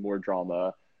like there's more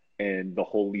drama and the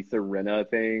whole Lisa Rinna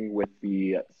thing with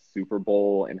the Super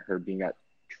Bowl and her being at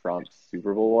Trump's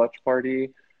Super Bowl watch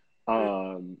party.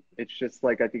 It's just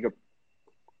like, I think a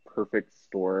perfect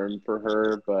storm for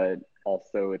her, but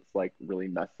also it's like really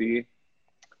messy.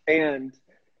 And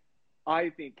I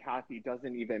think Kathy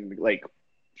doesn't even like,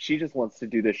 she just wants to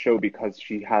do this show because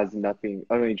she has nothing.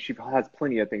 I mean, she has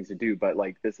plenty of things to do, but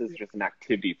like, this is just an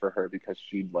activity for her because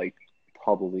she like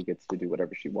probably gets to do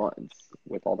whatever she wants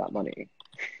with all that money.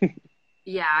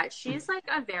 Yeah, she's like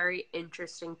a very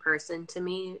interesting person to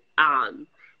me.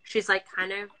 She's like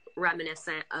kind of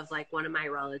reminiscent of like one of my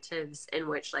relatives, in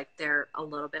which like they're a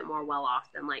little bit more well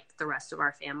off than like the rest of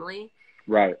our family.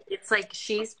 Right. It's like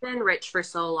she's been rich for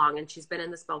so long and she's been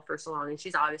in this belt for so long, and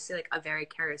she's obviously like a very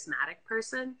charismatic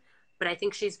person, but I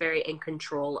think she's very in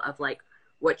control of like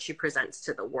what she presents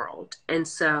to the world. And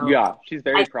so yeah, she's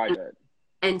very private.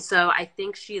 And so I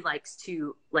think she likes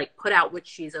to like put out what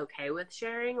she's okay with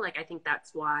sharing. Like, I think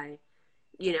that's why,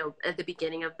 you know, at the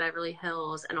beginning of Beverly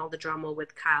Hills and all the drama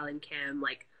with Kyle and Kim,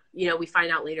 like, you know, we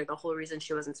find out later the whole reason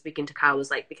she wasn't speaking to Kyle was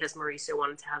like because Mauricio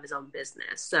wanted to have his own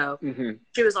business. So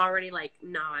she was already like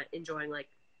not enjoying like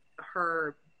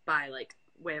her by like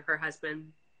way of her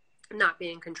husband not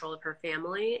being in control of her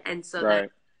family. And so then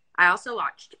I also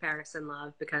watched Paris in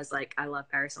Love because like I love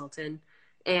Paris Hilton.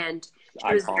 And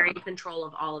she was very in control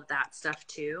of all of that stuff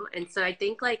too. And so I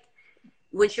think like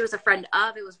when she was a friend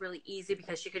of, it was really easy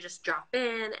because she could just drop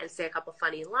in and say a couple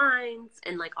funny lines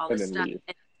and like all this stuff.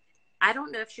 And I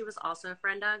don't know if she was also a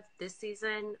friend of this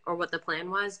season or what the plan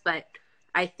was, but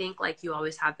I think like you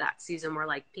always have that season where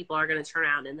like people are going to turn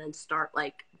around and then start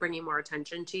like bringing more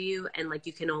attention to you, and like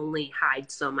you can only hide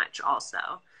so much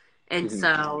also. And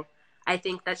so I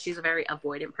think that she's a very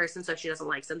avoidant person. So if she doesn't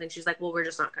like something, she's like, well, we're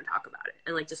just not going to talk about it,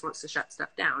 and like just wants to shut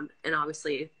stuff down. And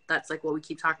obviously that's like what we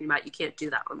keep talking about. You can't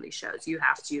do that on these shows. You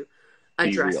have to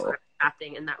address what's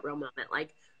happening in that real moment.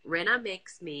 Like Rinna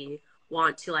makes me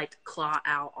want to like claw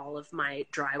out all of my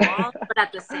drywall, but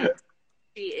at the same time,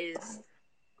 she is,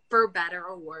 for better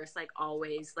or worse, like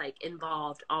always like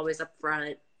involved, always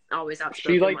upfront, always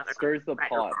outspoken. She like stirs the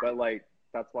pot, but like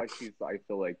that's why she's, I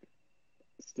feel like,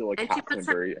 still a captain.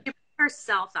 She puts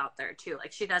herself out there too.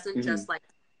 Like she doesn't just like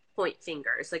point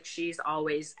fingers. Like she's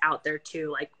always out there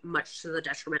too, like much to the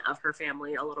detriment of her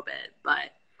family a little bit,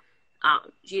 but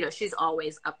you know, she's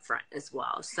always upfront as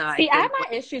well. So I have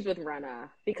my issues with Rinna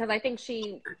because I think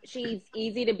she's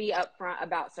easy to be upfront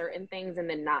about certain things and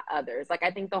then not others. Like I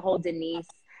think the whole Denise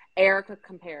Erica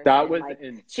comparison, that was like,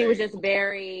 insane. She was just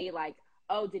very like,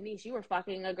 oh, Denise, you were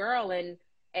fucking a girl and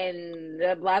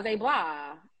blah blah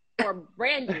blah. Or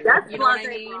Brandy, you know what I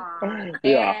mean?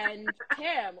 And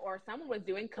Kim, or someone was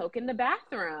doing coke in the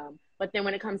bathroom. But then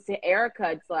when it comes to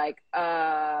Erica, it's like,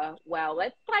 well,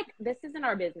 let's like, this isn't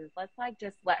our business. Let's like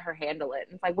just let her handle it.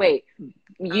 And it's like, wait,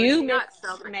 you miss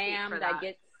ma'am that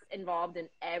gets involved in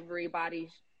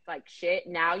everybody's like shit.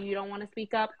 Now you don't want to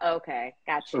speak up? Okay,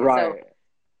 gotcha. Right. So,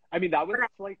 I mean, that was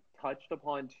like touched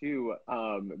upon too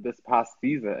this past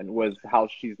season, was how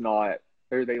she's not,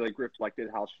 or they like reflected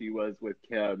how she was with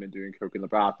Kim and doing coke in the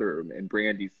bathroom and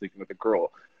Brandy sleeping with a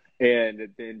girl. And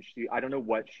then she, I don't know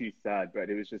what she said, but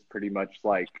it was just pretty much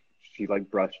like she like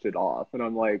brushed it off. And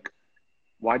I'm like,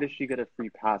 why does she get a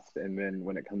free pass? And then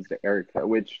when it comes to Erica,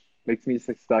 which makes me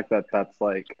suspect that that's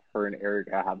like her and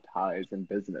Erica have ties in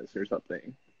business or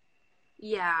something.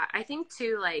 Yeah, I think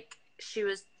too, like she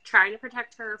was trying to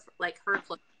protect her, like her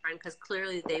close friend, because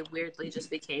clearly they weirdly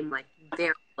just became like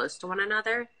very close to one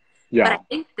another. Yeah. But I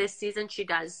think this season she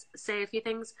does say a few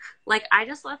things. Like, I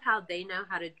just love how they know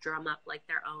how to drum up, like,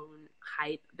 their own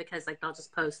hype, because, like, they'll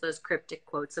just post those cryptic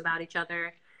quotes about each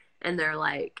other, and they're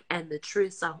like, and the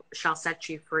truth shall set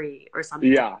you free, or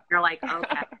something. Yeah. You're like,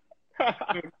 okay.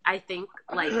 And I think,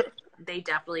 like, they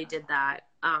definitely did that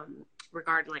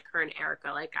regarding, like, her and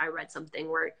Erica. Like, I read something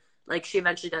where, like, she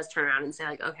eventually does turn around and say,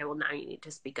 like, okay, well, now you need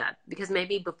to speak up. Because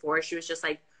maybe before she was just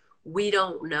like, we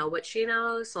don't know what she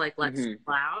knows, so, like, let's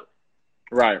pull out.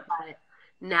 Right. But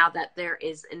now that there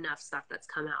is enough stuff that's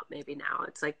come out, maybe now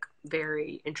it's like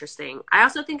very interesting. I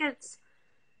also think it's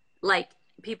like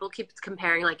people keep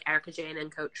comparing like Erica Jane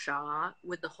and Coach Shaw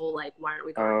with the whole like, why aren't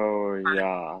we going? Oh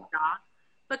yeah. Shaw?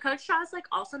 But Coach Shaw is like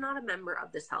also not a member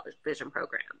of this television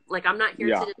program. Like I'm not here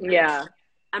to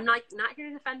I'm not here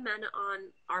to defend men on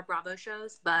our Bravo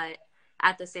shows, but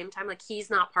at the same time, like he's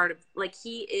not part of, like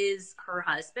he is her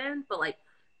husband, but like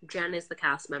Jen is the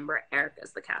cast member,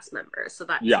 Erica's the cast member. So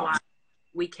that's why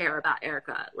we care about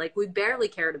Erica. Like, we barely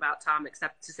cared about Tom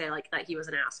except to say, like, that he was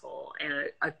an asshole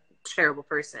and a terrible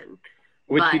person.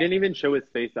 Which he didn't even show his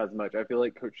face as much. I feel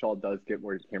like Coach Shaw does get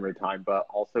more camera time, but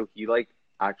also he, like,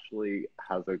 actually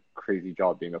has a crazy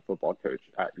job being a football coach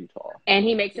at Utah. And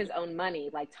he makes his own money.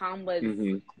 Like Tom was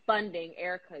Mm-hmm. funding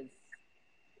Erica's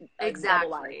double Exactly.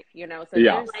 life, you know? So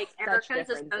Yeah. there's Like such Erica's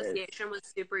differences. association was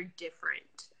super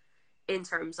different in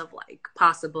terms of like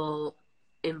possible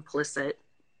implicit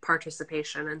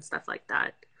participation and stuff like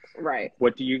that. Right.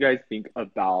 What do you guys think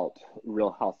about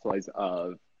Real Housewives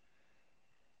of,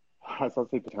 I was going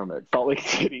to say Potomac, Salt Lake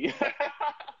City?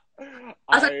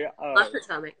 I love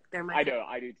Potomac. They're my I favorite. know,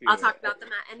 I do too. I'll talk about them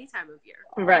at any time of year.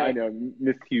 Right. I know,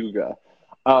 Miss Huga.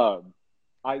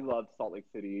 I loved Salt Lake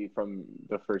City from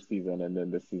the first season, and then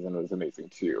this season was amazing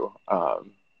too.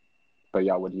 But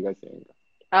yeah, what do you guys think?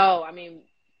 Oh, I mean,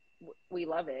 we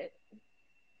love it.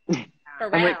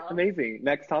 For I'm like, real. amazing.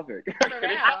 Next topic. For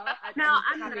real.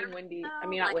 I'm having nervous, Wendy. though. I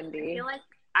mean, not like, Wendy.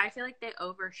 I feel like they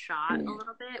overshot a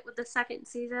little bit with the second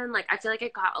season. Like, I feel like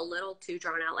it got a little too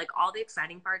drawn out. Like, all the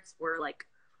exciting parts were like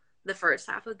the first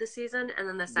half of the season, and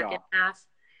then the second half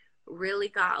really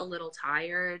got a little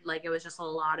tired. Like, it was just a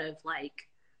lot of like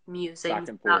musings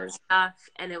about stuff,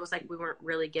 and it was like we weren't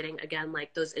really getting, again,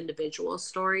 like those individual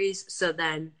stories. So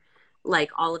then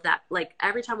like all of that, like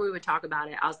every time we would talk about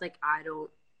it, I was like, I don't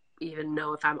even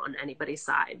know if I'm on anybody's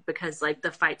side, because like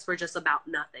the fights were just about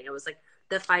nothing. It was like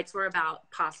the fights were about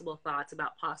possible thoughts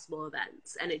about possible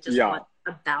events, and it just wasn't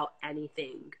about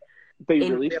anything. They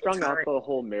really strung out the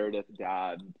whole Meredith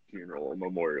dad funeral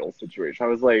memorial situation. I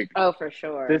was like, oh, for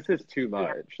sure, this is too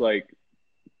much. Like,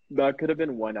 that could have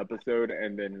been one episode,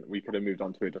 and then we could have moved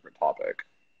on to a different topic.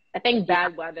 I think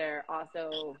Bad Weather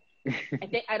also.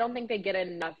 I don't think they get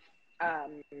enough.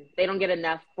 They don't get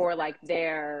enough for like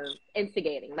their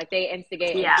instigating. Like they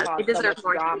instigate and cause so much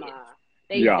drama.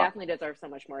 They definitely deserve so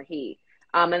much more heat.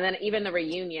 And then even the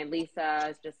reunion, Lisa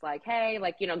is just like, hey,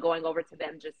 like, you know, going over to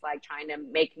them, just like trying to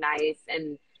make nice.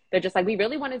 And they're just like, we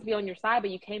really wanted to be on your side,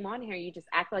 but you came on here, you just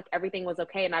act like everything was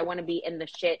okay. And I want to be in the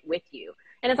shit with you.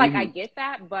 And it's like, I get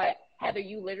that. But Heather,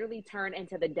 you literally turn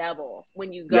into the devil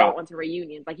when you go onto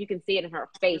reunions. Like you can see it in her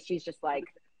face. She's just like,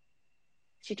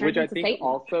 she turns into Satan. Which I think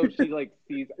also she like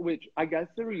sees, which I guess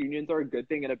the reunions are a good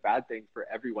thing and a bad thing for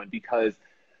everyone, because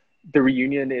the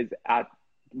reunion is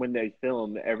when they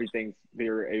film everything,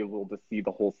 they're able to see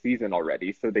the whole season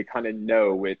already, so they kind of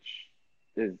know, which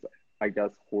is, I guess,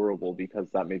 horrible, because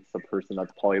that makes the person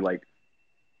that's probably like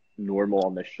normal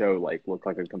on the show like look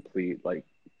like a complete like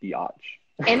biatch.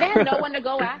 And they had no one to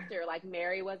go after. Like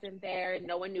Mary wasn't there.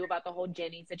 No one knew about the whole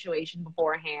Jenny situation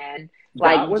beforehand.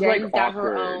 Like Jen's got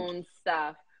her own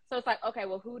stuff. So it's like, okay,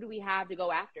 well, who do we have to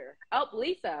go after? Oh,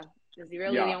 Lisa is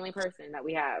really the only person that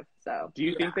we have. So do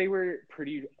you think they were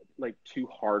pretty like too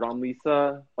hard on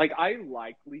Lisa? Like, I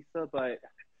like Lisa, but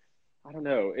I don't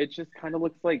know. It just kind of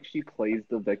looks like she plays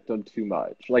the victim too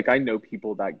much. Like, I know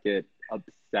people that get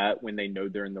upset when they know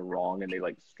they're in the wrong and they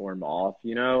like storm off,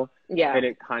 you know? Yeah. And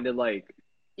it kind of like,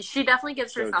 she definitely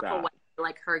gives herself away,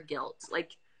 like her guilt.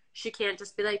 Like, she can't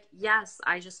just be like, yes,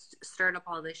 I just stirred up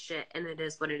all this shit and it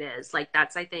is what it is. Like,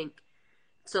 that's, I think,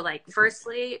 so like,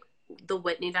 firstly, the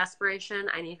Whitney desperation,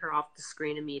 I need her off the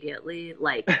screen immediately.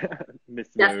 Like,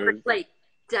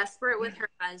 desperate with her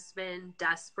husband,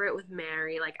 desperate with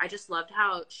Mary. Like, I just loved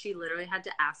how she literally had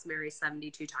to ask Mary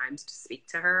 72 times to speak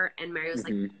to her. And Mary was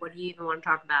like, what do you even want to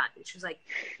talk about? And she was like,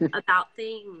 about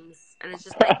things. And it's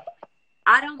just like,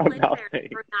 I don't blame Mary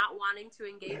for not wanting to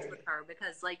engage with her,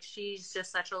 because like she's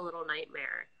just such a little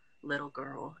nightmare, little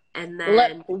girl. And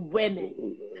then women.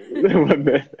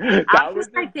 I was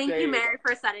like, thank you, Mary,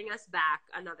 for setting us back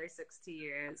another 60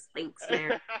 years. Thanks,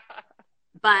 Mary.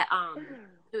 But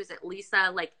who is it?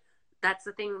 Lisa. Like, that's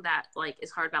the thing that like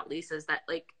is hard about Lisa, is that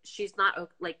like she's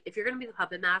not like, if you're gonna be the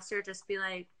puppet master, just be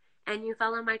like, and you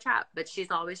fell in my trap. But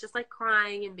she's always just like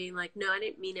crying and being like, no, I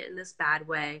didn't mean it in this bad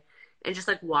way. And just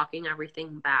like walking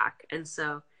everything back. And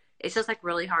so it's just like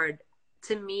really hard.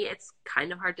 To me, it's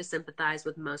kind of hard to sympathize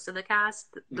with most of the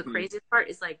cast. The craziest part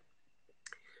is like,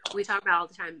 we talk about all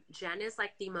the time, Jen is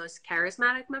like the most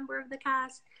charismatic member of the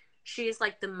cast. She's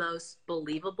like the most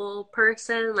believable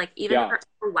person. Like, even her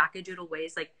wackadoodle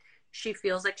ways, like she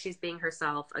feels like she's being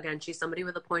herself. Again, she's somebody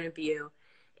with a point of view.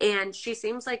 And she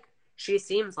seems like,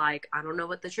 I don't know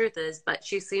what the truth is, but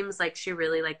she seems like she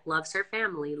really like loves her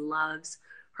family, loves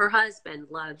her husband,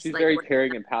 loves. She's like, very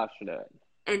caring and passionate.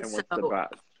 And so, wants the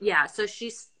best. Yeah, so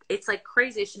it's like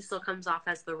crazy. She still comes off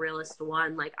as the realest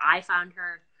one. Like, I found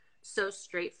her so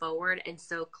straightforward and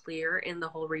so clear in the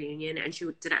whole reunion, and she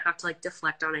didn't have to like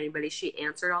deflect on anybody. She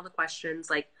answered all the questions.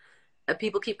 Like,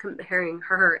 people keep comparing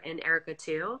her and Erica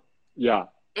too. Yeah.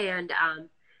 And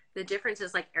the difference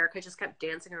is like Erica just kept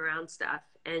dancing around stuff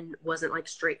and wasn't like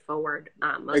straightforward.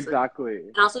 Exactly.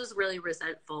 And also was really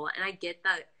resentful. And I get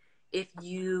that if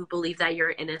you believe that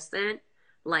you're innocent,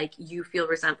 like you feel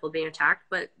resentful being attacked,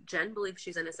 but Jen believes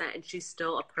she's innocent and she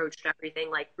still approached everything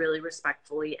like really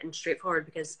respectfully and straightforward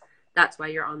because that's why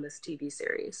you're on this TV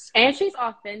series. And she's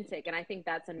authentic, and I think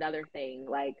that's another thing,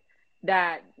 like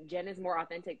that Jen is more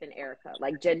authentic than Erica.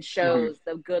 Like Jen shows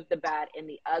the good, the bad, and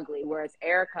the ugly, whereas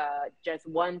Erica just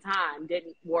one time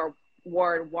didn't wear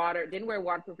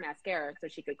waterproof mascara so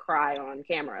she could cry on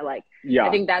camera. Like, Yeah.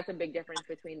 I think that's a big difference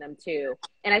between them two.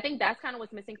 And I think that's kind of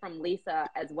what's missing from Lisa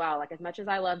as well. Like, as much as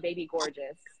I love Baby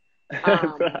Gorgeous,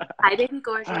 Hi, Baby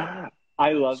Gorgeous.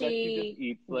 I love that she just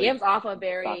eats like gives off a fast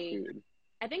very, food.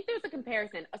 I think there's a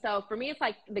comparison. So for me, it's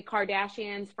like the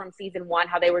Kardashians from season 1,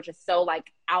 how they were just so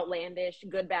like outlandish,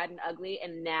 good, bad, and ugly.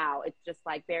 And now it's just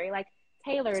like very like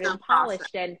tailored and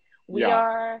polished. And we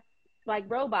are like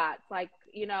robots, like,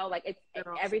 you know, like it's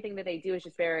everything that they do is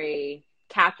just very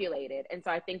calculated. And so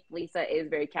I think Lisa is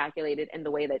very calculated in the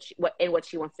way that what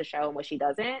she wants to show and what she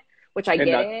doesn't, which I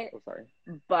get it,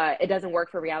 but it doesn't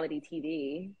work for reality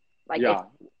TV. Like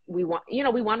we want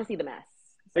to see the mess.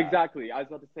 So. Exactly. I was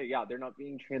about to say, they're not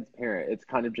being transparent. It's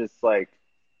kind of just like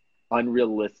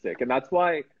unrealistic. And that's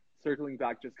why, circling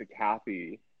back just to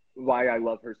Kathy, why I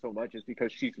love her so much is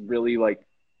because she's really like,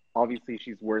 obviously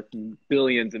she's worth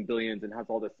billions and billions and has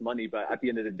all this money, but at the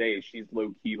end of the day, she's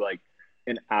low-key like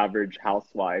an average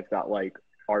housewife that like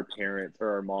our parents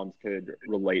or our moms could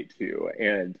relate to.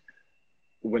 And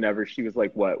whenever she was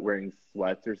like wearing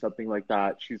sweats or something like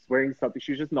that, she's wearing something,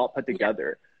 she's just not put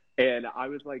together. And I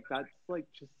was like, that's like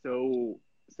just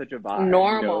such a vibe.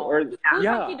 Normal. Or, Who's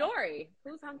Hunky Dory?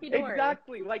 Who's Hunky Dory?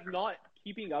 Exactly. Like not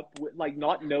keeping up with, like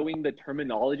not knowing the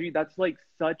terminology. That's like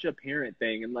such a parent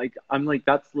thing. And like, I'm like,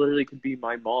 that's literally could be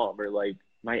my mom or like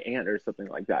my aunt or something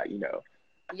like that, you know?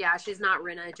 Yeah, she's not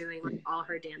Rinna doing like all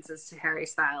her dances to Harry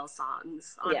Styles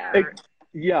songs on her.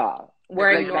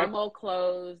 Wearing normal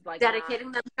clothes, like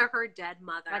dedicating them to her dead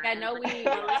mother. Like I know we would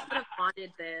have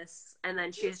wanted this, and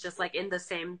then she's just like in the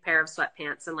same pair of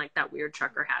sweatpants and like that weird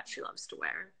trucker hat she loves to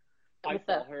wear. I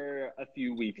saw her a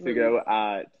few weeks ago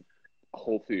at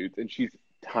Whole Foods, and she's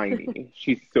tiny.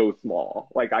 She's so small.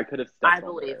 Like I could have stepped on her. I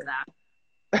believe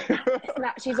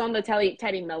that. She's on the Teddy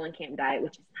Mellencamp diet,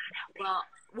 which is not healthy.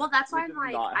 Well, that's why I'm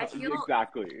like, I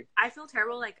feel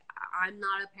terrible. Like, I'm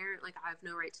not a parent. Like, I have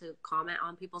no right to comment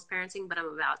on people's parenting, but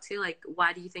I'm about to. Like,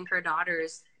 why do you think her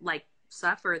daughters like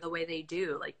suffer the way they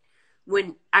do? Like,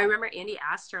 when I remember Andy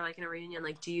asked her like in a reunion,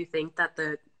 like, do you think that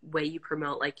the way you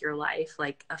promote like your life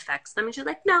like affects them? And she's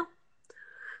like, no.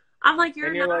 I'm like,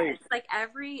 you're not. Like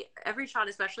every child,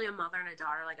 especially a mother and a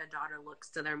daughter, like a daughter looks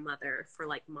to their mother for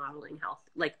like modeling health,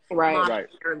 like modeling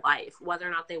their life, whether or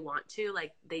not they want to,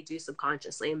 like they do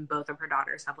subconsciously. And both of her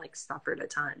daughters have like suffered a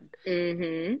ton.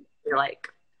 Mm-hmm. You're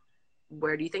like,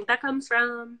 where do you think that comes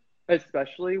from?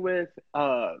 Especially with,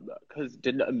 because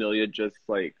didn't Amelia just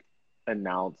like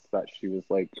announce that she was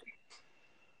like,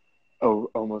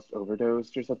 almost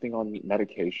overdosed or something on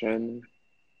medication?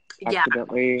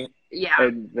 Accidentally. Yeah.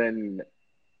 And then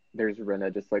there's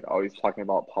Rinna just like always talking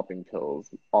about popping pills,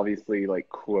 obviously like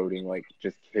quoting like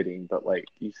just kidding, but like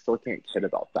you still can't kid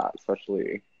about that,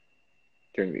 especially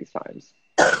during these times.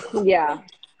 Yeah.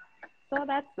 So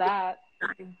that's that.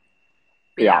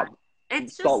 Yeah.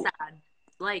 It's just sad.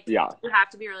 Like you have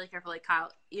to be really careful. Like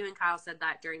Kyle said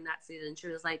that during that season. She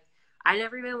was like, I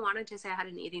never even wanted to say I had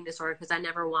an eating disorder because I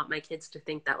never want my kids to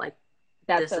think that like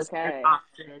that's this okay. Is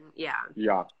often.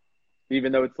 Yeah.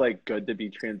 Even though it's like good to be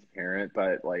transparent,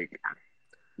 but like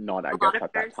not, I guess,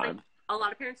 at that time. Like, a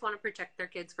lot of parents want to protect their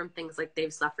kids from things like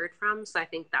they've suffered from. So I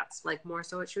think that's like more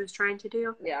so what she was trying to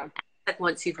do. Yeah. Like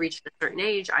once you've reached a certain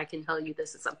age, I can tell you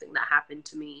this is something that happened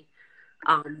to me.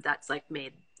 That's like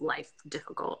made life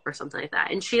difficult or something like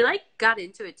that. And she like got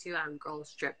into it too on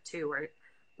Girls Trip too, where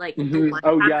like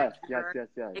yes.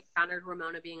 encountered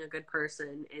Ramona being a good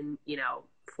person in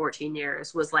 14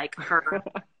 years was like her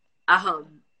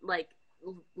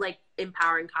like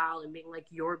empowering Kyle and being like,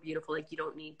 you're beautiful, like you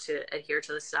don't need to adhere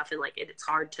to this stuff, and like it's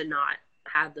hard to not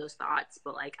have those thoughts,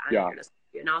 but like I'm here to support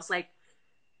you. And I was like,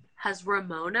 has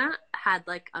Ramona had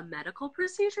like a medical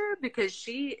procedure? Because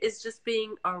she is just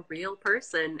being a real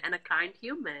person and a kind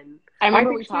human. I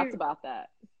remember we talked about that.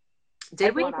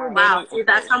 Did we? Wow,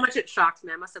 that's how much it shocked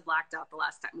me. I must have blacked out the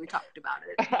last time we talked about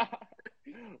it.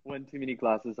 One too many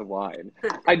glasses of wine.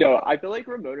 I know. I feel like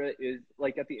Ramona is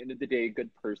like at the end of the day a good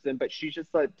person, but she's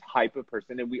just a type of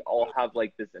person, and we all have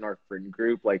like this in our friend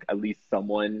group. Like at least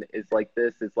someone is like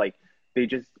this. It's like they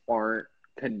just aren't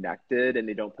connected and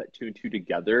they don't put two and two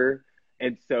together.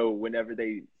 And so whenever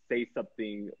they say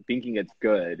something thinking it's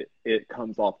good, it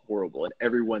comes off horrible, and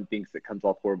everyone thinks it comes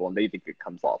off horrible, and they think it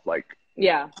comes off like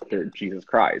they're Jesus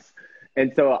Christ.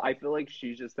 And so I feel like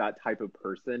she's just that type of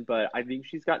person, but I think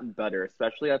she's gotten better,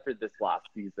 especially after this last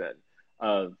season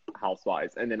of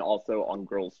Housewives, and then also on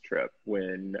Girls Trip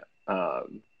when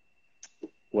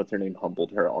what's her name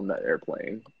humbled her on the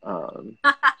airplane.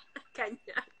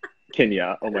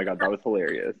 Kenya. Oh my God, that was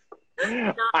hilarious.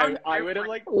 I would have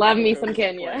like love me some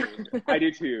Kenya. I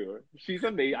do too. She's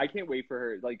amazing. I can't wait for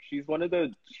her. Like she's one of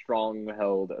the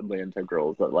strong-held Atlanta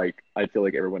girls that like I feel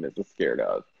like everyone is just scared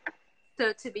of.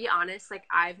 So to be honest, like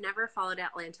I've never followed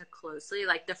Atlanta closely.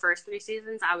 Like the first 3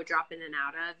 seasons I would drop in and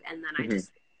out of, and then I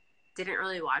just didn't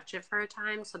really watch it for a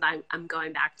time. So I'm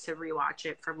going back to rewatch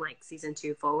it from like season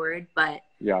 2 forward. But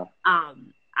yeah,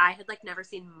 I had like never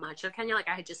seen much of Kenya. Like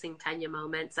I had just seen Kenya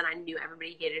moments, and I knew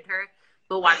everybody hated her.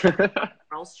 But watching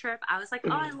Girls Trip, I was like,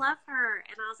 oh, I love her.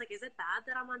 And I was like, is it bad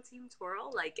that I'm on Team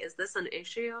Twirl? Like, is this an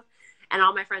issue? And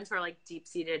all my friends who are like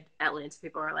deep-seated Atlanta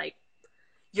people are like,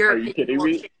 your opinion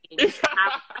will change.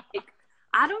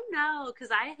 I don't know, because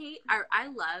I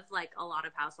love like a lot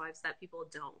of housewives that people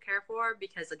don't care for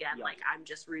because again, like I'm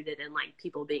just rooted in like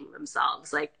people being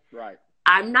themselves. Like, right.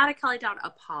 I'm not a Kelly Dodd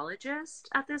apologist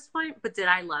at this point, but did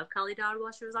I love Kelly Dodd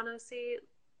while she was on OC?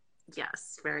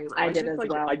 Yes, very much. I did as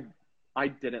well. I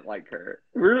didn't like her.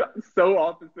 We're so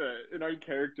opposite in our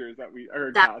characters that we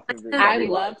are. I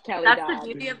love Kelly Dodd. That's the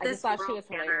beauty of this. I just thought she was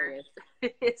hilarious.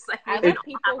 It's like I love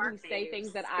people who say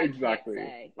things that I can't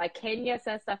say. Like Kenya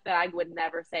says stuff that I would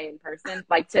never say in person,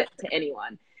 like to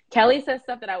anyone. Kelly says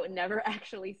stuff that I would never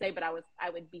actually say, but I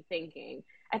would be thinking.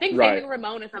 I think same thing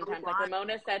Ramona sometimes. Like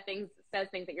Ramona says things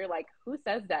that you're like, who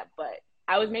says that? But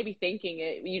I was maybe thinking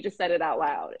it. You just said it out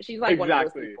loud. She's like one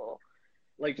of those people.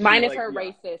 Like minus her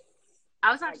racist.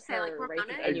 I was about to say, like,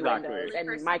 Ramona innuendos and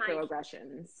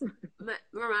microaggressions.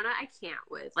 Ramona, I can't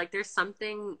with. Like, there's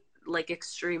something, like,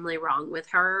 extremely wrong with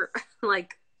her.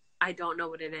 Like, I don't know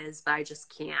what it is, but I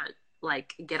just can't,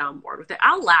 like, get on board with it.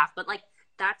 I'll laugh, but, like,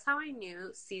 that's how I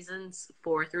knew seasons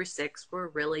 4 through 6 were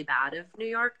really bad of New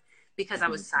York, because I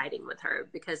was siding with her.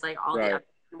 Because, like, all the others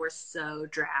were so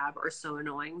drab or so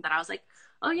annoying that I was like,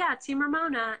 oh, yeah, Team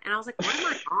Ramona. And I was like, what am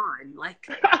I on? Like...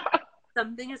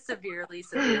 Something is severely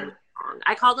wrong.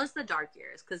 I call those the dark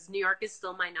years because New York is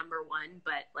still my number 1,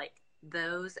 but like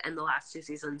those and the last 2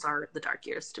 seasons are the dark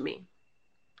years to me.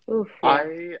 Oof.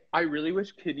 I really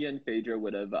wish Kenya and Phaedra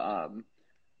would have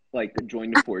like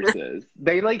joined forces.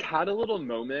 They like had a little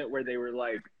moment where they were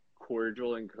like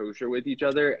cordial and kosher with each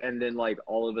other, and then like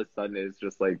all of a sudden it's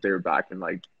just like they were back and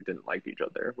like didn't like each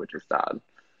other, which is sad.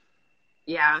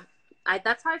 Yeah.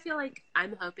 That's how I feel like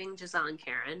I'm hoping Giselle and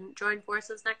Karen join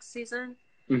forces next season.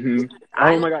 Mm-hmm.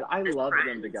 Oh my God, I love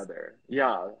them together.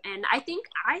 Yeah. And I think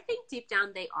deep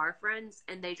down they are friends,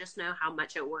 and they just know how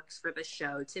much it works for the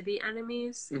show to be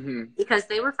enemies because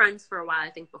they were friends for a while. I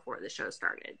think before the show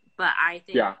started, but I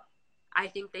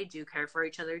think they do care for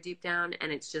each other deep down,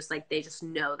 and it's just like they just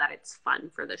know that it's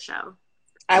fun for the show.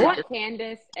 I want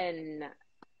Candace and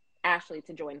Ashley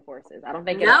to join forces. I don't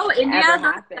think ever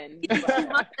happened. The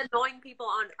most annoying people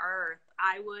on earth.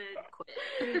 I would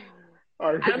quit.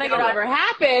 I don't think it'll ever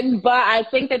happen, but I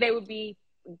think that they would be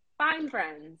fine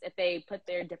friends if they put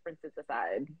their differences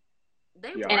aside.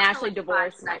 And Ashley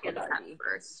divorced Michael Darby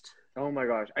first. Oh my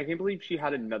gosh, I can't believe she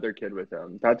had another kid with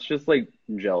him. That's just like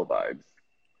gel vibes.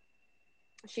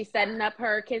 She's setting up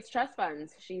her kids' trust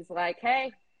funds. She's like,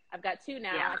 hey, I've got 2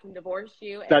 now. I can divorce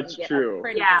you. And That's get true.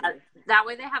 That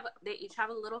way they each have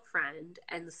a little friend,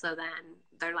 and so then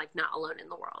they're like not alone in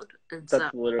the world. And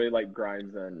that's literally like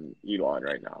Grimes and Elon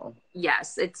right now.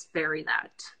 Yes, it's very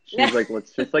that. She's like,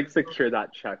 let's just like secure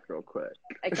that check real quick.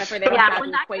 Except for they don't have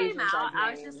when that equations came out,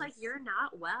 I was just like, you're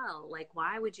not well. Like,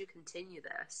 why would you continue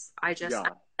this?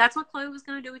 That's what Chloe was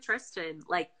going to do with Tristan.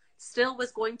 Like, still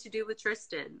was going to do with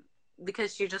Tristan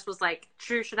because she just was like,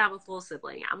 True should have a full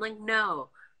sibling. I'm like, no.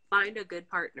 Find a good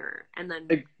partner and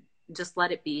then just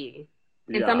let it be.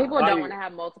 And some people don't want to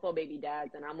have multiple baby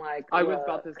dads, and I'm like, I was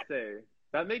about to say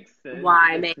that makes sense.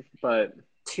 Why make but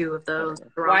 2 of those?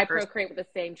 Why procreate with the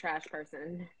same trash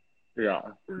person? Yeah,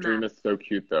 Dream is so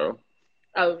cute though.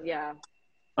 Oh yeah.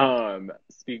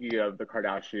 Speaking of the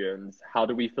Kardashians, how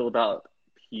do we feel about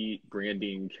Pete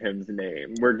branding Kim's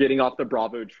name? We're getting off the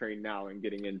Bravo train now and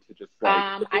getting into just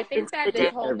like I think that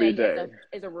this whole thing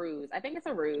is a ruse. I think it's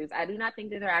a ruse. I do not think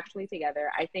that they're actually together.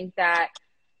 I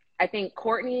think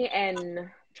Courtney and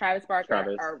Travis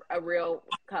Barker are a real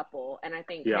couple, and I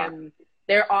think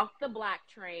they're off the black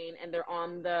train and they're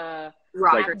on the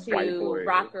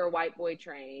rocker white boy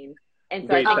train. And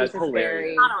so I think this is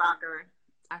very not a rocker.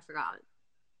 I forgot.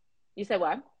 You said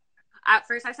what? At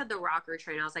first, I said the rocker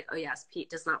train. I was like, "Oh yes, Pete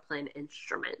does not play an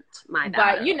instrument." My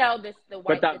bad. But you know, the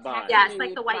white, but that vibe. Yeah, it's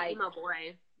like the white emo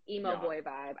boy. emo Yeah. boy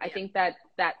vibe. I think that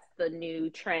that's the new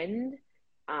trend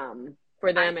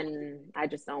for them, and I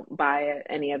just don't buy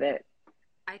any of it.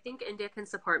 I think India can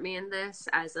support me in this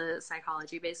as a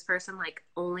psychology-based person. Like,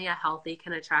 only a healthy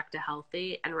can attract a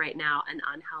healthy, and right now an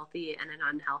unhealthy and an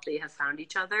unhealthy have found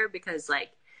each other, because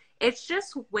like it's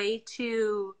just way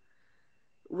too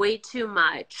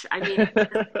much. I mean,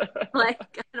 like,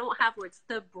 I don't have words.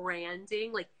 The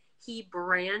branding, like, he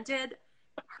branded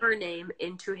her name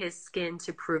into his skin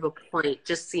to prove a point,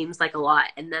 just seems like a lot.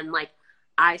 And then like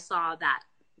I saw that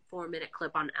 4-minute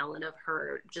clip on Ellen of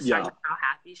her just talking about how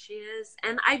happy she is,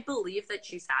 and I believe that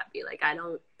she's happy. Like, I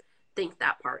don't think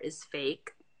that part is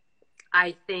fake.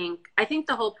 I think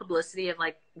the whole publicity of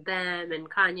like them and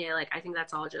Kanye, like, I think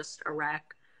that's all just a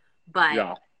wreck.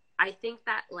 But I think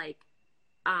that like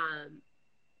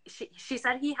she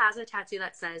said he has a tattoo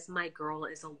that says "My girl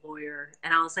is a lawyer,"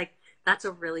 and I was like, that's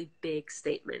a really big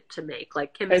statement to make.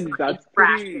 Like, Kim is not in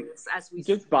practice, as we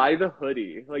just buy the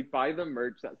hoodie, like buy the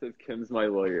merch that says "Kim's my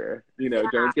lawyer." You know,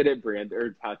 don't get it branded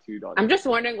or tattooed on. I'm just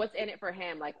wondering what's in it for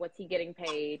him. Like, what's he getting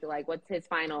paid? Like, what's his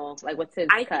final? Like, what's his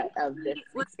cut of this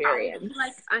experience?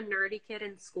 Like a nerdy kid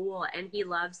in school, and he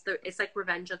loves it's like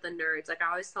Revenge of the Nerds. Like,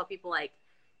 I always tell people, like,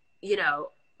 you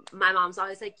know, my mom's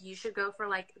always like, you should go for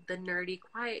like the nerdy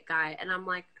quiet guy, and I'm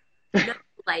like, no.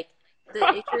 Like, the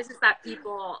issue is that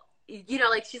people, you know,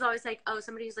 like, she's always like, oh,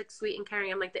 somebody who's like sweet and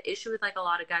caring. I'm like, the issue with like a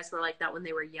lot of guys who are like that when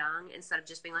they were young, instead of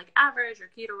just being like average or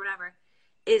cute or whatever,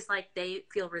 is like they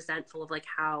feel resentful of like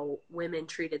how women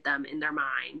treated them in their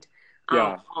mind,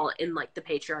 all in like the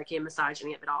patriarchy and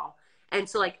misogyny of it all. And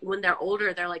so like when they're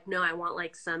older, they're like, no, I want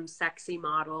like some sexy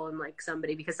model and like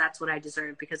somebody, because that's what I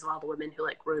deserve because of all the women who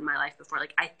like ruined my life before.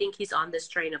 Like, I think he's on this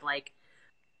train of like,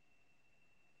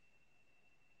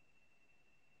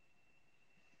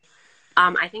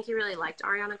 I think he really liked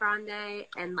Ariana Grande,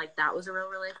 and like that was a real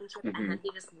relationship. And then he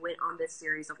just went on this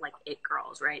series of like it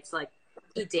girls, right? So like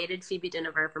he dated Phoebe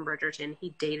Dynevor from Bridgerton. He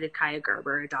dated Kaya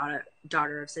Gerber,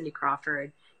 daughter of Cindy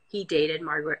Crawford. He dated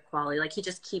Margaret Qualley. Like, he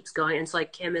just keeps going. And so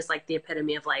like Kim is like the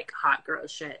epitome of like hot girl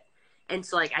shit. And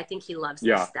so like I think he loves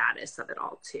the status of it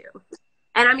all too.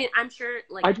 And I mean, I'm sure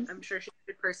I'm sure she's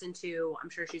a good person too. I'm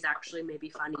sure she's actually maybe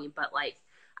funny, but like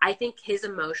I think his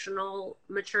emotional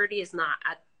maturity is not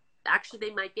at, actually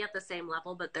they might be at the same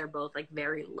level, but they're both like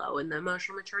very low in the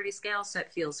emotional maturity scale. So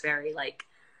it feels very like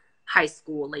high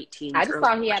school, late teens. I just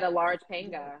thought he had a large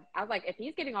panga. I was like, if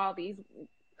he's getting all these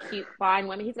cute, fine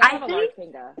women, he's got a large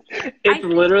panga. It's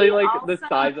literally like the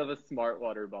size of a Smart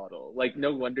Water bottle. Like,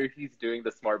 no wonder he's doing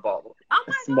the Smart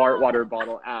Water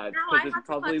bottle ads, because it's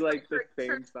probably like the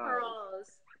same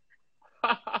size.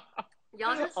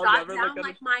 Y'all just jot down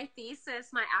like my thesis,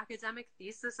 my academic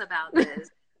thesis about this.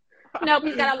 Nope,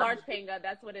 he's got a large panga.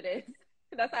 That's what it is.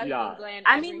 That's how he's gland.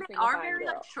 I mean, they are very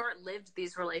like short-lived,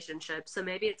 these relationships. So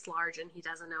maybe it's large and he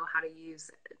doesn't know how to use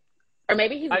it. Or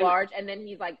maybe he's large and then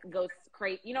he's like goes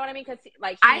crazy. You know what I mean? Because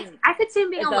like I could see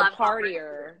him being a love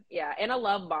partier, and a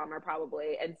love bomber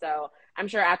probably. And so I'm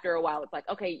sure after a while it's like,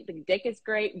 okay, the dick is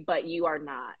great, but you are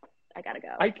not. I gotta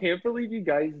go. I can't believe you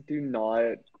guys do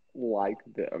not like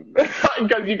them,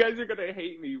 because you guys are gonna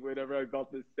hate me whenever I'm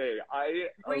about to say. I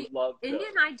love them. India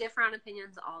and I differ on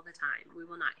opinions all the time. We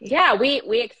will not hate them.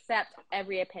 We accept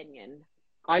every opinion.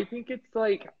 I think it's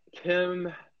like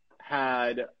Kim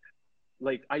had,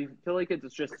 like, I feel like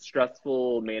it's just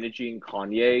stressful managing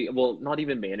Kanye. Well, not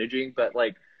even managing, but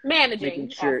like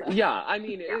making sure. Also. Yeah, I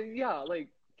mean, like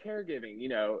caregiving, you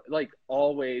know, like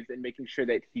always, and making sure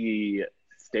that he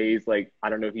stays, like, I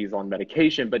don't know if he's on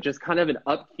medication, but just kind of an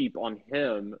upkeep on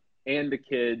him and the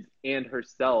kids and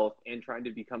herself, and trying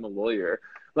to become a lawyer.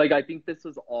 Like, I think this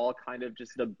was all kind of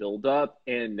just a buildup,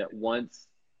 and once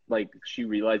like she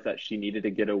realized that she needed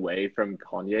to get away from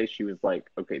Kanye, she was like,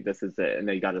 okay, this is it. And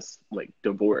they got us like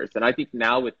divorced. And I think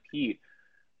now with Pete,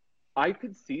 I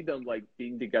could see them like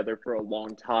being together for a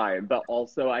long time, but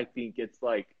also I think it's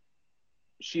like,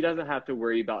 she doesn't have to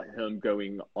worry about him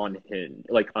going unhinged.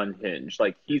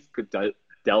 Like, he's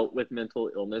dealt with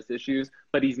mental illness issues,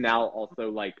 but he's now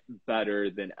also like better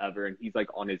than ever. And he's like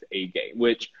on his A game,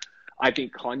 which I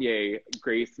think Kanye,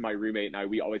 Grace, my roommate, and I,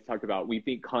 we always talk about, we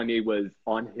think Kanye was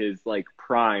on his like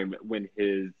prime when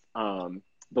his,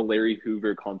 the Larry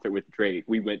Hoover concert with Drake,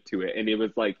 we went to it, and it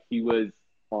was like, he was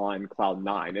on cloud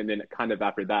 9. And then kind of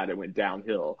after that, it went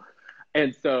downhill.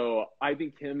 And so I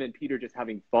think him and Pete are just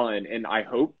having fun, and I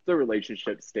hope the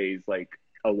relationship stays like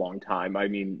a long time. I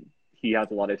mean, he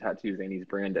has a lot of tattoos and he's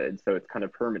branded, so it's kind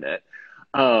of permanent.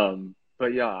 But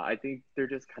But yeah, I think they're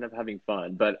just kind of having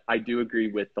fun. But I do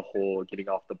agree with the whole getting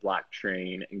off the black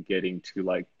train and getting to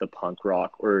like the punk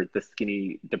rock or the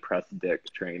skinny depressed dick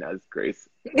train, as Grace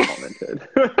commented.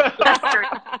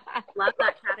 Love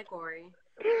that category.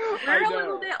 We're a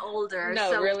little bit older, No,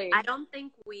 so really. I don't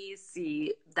think we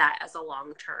see that as a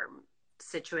long-term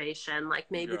situation. Like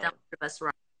maybe Yeah. that would give us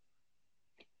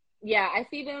Yeah, I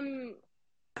see them.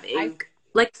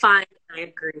 like fine, I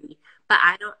agree, but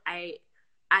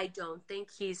I don't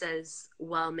think he's as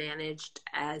well managed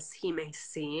as he may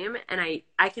seem. And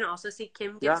I can also see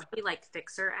Kim gives me like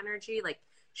fixer energy. Like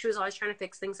she was always trying to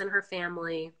fix things in her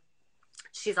family.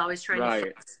 She's always trying to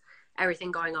fix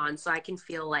everything going on. So I can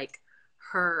feel like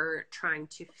her trying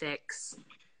to fix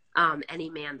any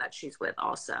man that she's with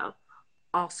also.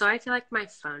 Also, I feel like my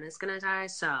phone is going to die,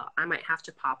 so I might have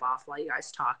to pop off while you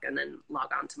guys talk and then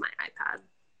log on to my iPad.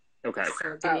 Okay.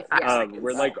 So give me 5 seconds.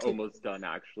 We're like almost done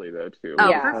actually though too. Oh,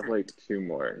 We yeah. have like 2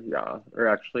 more. Yeah. Or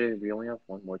actually we only have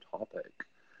 1 more topic.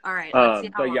 All right, let's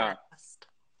see how but long yeah. that lasts.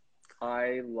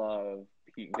 I love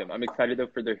Pete and Kim. I'm excited though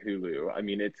for the Hulu. I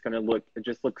mean, it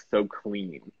just looks so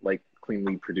clean, like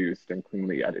cleanly produced and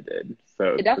cleanly edited.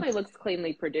 So It definitely looks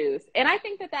cleanly produced. And I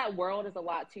think that world is a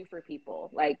lot too for people.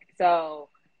 Like, so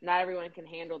not everyone can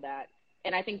handle that.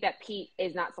 And I think that Pete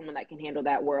is not someone that can handle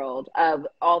that world of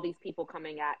all these people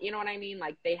coming at, you know what I mean?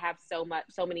 Like they have so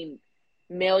many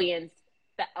millions,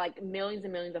 millions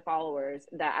and millions of followers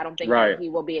that I don't think that he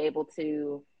will be able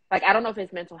to, like, I don't know if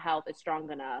his mental health is strong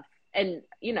enough. And,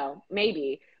 you know,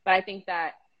 maybe, but I think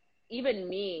that even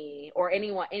me or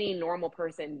any normal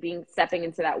person stepping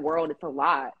into that world, it's a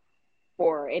lot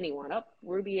for anyone. Oh,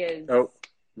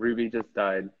 Ruby just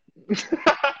died.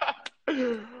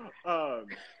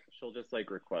 She'll just like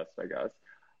request, I guess.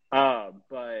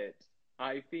 But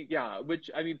I think, which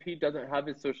I mean, Pete doesn't have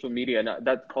his social media, and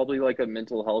that's probably like a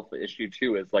mental health issue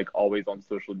too, is like always on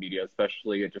social media,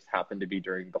 especially it just happened to be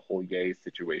during the whole Ye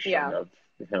situation of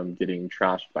him getting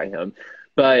trashed by him.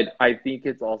 But I think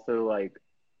it's also like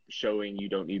showing you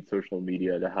don't need social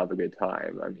media to have a good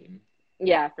time. I mean,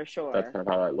 yeah, for sure. That's kind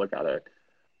of how I look at it.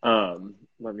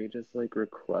 Let me just like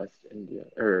request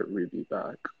Ruby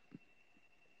back.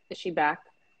 Is she back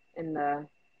in the?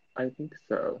 I think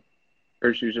so.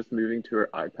 Or she's just moving to her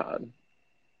iPad.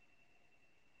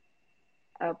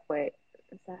 Oh, wait.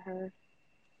 Is that her?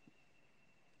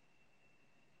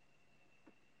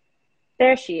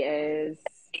 There she is.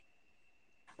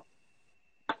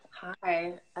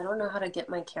 Hi. I don't know how to get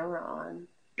my camera on.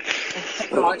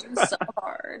 Technology is so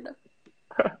hard.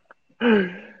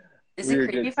 Is it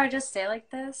creepy if I just stay like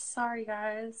this? Sorry,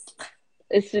 guys.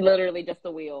 It's literally just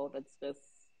a wheel that's just...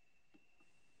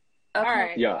 Okay. All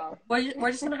right. Yeah. Well.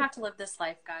 We're just going to have to live this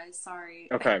life, guys. Sorry.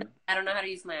 Okay. I don't know how to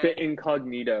use my... The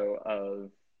incognito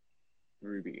of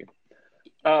Ruby.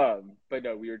 But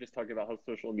no, we were just talking about how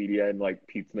social media and like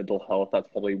Pete's mental health, that's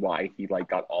probably why he like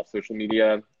got off social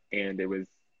media. And it was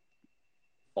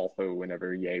also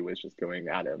whenever Ye was just going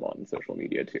at him on social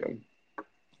media too.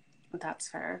 That's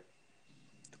fair.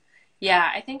 Yeah,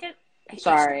 I think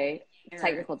Sorry.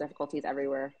 Technical difficulties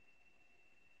everywhere.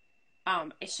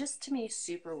 It's just to me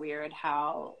super weird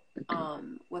how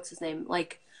what's his name?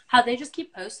 Like how they just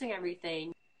keep posting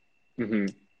everything. Mm-hmm.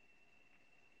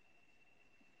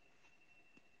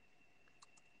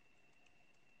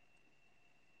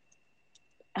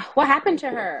 What happened to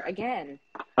her again?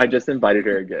 I just invited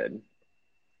her again.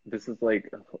 This is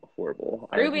like horrible.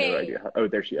 Ruby. I have no idea. Oh,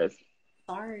 there she is.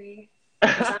 Sorry.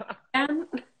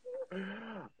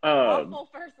 Awful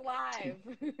first live.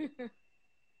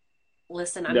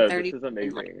 Listen, I'm 30. This is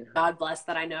amazing. God bless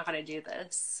that I know how to do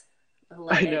this.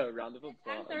 I know. Round of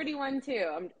applause. I'm 31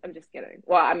 too. I'm just kidding.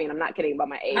 Well, I mean, I'm not kidding about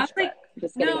my age, but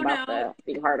just kidding about the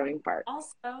being hard on your part.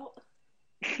 Also,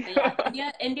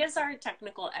 India's our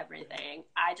technical everything.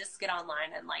 I just get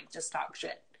online and like just talk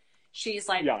shit. She's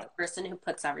like the person who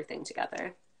puts everything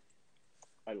together.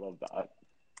 I love that.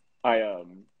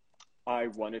 I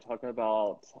want to talk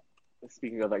about,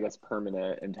 speaking of, I guess,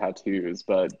 permanent and tattoos,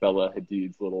 but Bella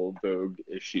Hadid's little Vogue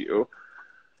issue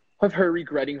of her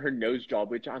regretting her nose job,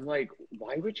 which I'm like,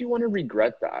 why would you want to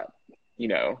regret that? You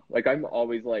know, like I'm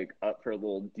always like up for a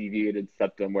little deviated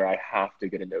septum where I have to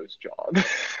get a nose job.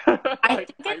 I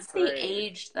think it's the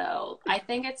age, though. I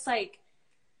think it's like...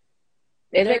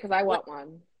 Is it? Because I want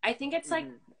one. I think it's like,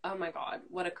 oh my God,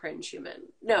 what a cringe human.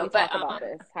 No, but talk about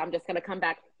this. I'm just going to come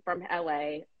back from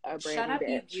LA. Shut up,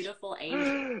 you beautiful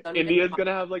angel. India's going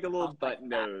to have like a little butt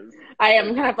nose. I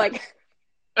am kind of like...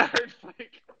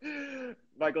 like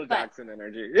Michael Jackson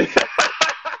energy.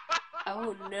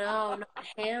 Oh no, not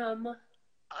him.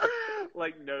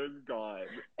 Like nose gone.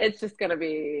 It's just going to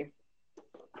be...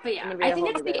 But yeah, I'm gonna be I a think hold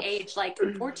it's of the this. age, like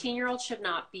 14-year-olds should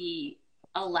not be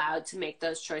allowed to make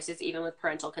those choices even with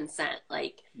parental consent.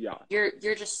 Like Yeah. you're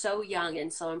just so young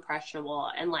and so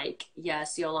impressionable, and like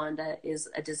yes, Yolanda is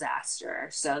a disaster.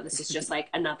 So this is just like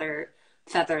another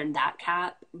feather in that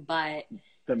cap, but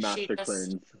The she master just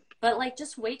cleanse. but like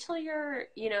just wait till you're,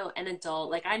 an adult.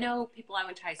 Like I know people I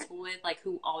went to high school with like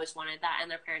who always wanted that,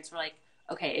 and their parents were like,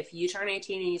 "Okay, if you turn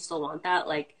 18 and you still want that,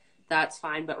 like that's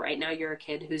fine, but right now you're a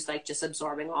kid who's like just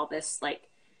absorbing all this like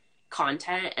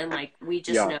content, and like we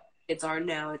just Yeah. know kids are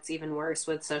now, it's even worse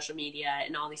with social media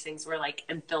and all these things where like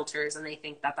and filters, and they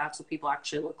think that that's what people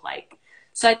actually look like.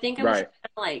 So I think it was Right.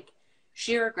 kind of like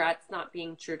she regrets not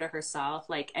being true to herself,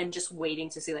 like, and just waiting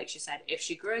to see, like she said, if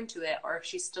she grew into it or if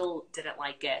she still didn't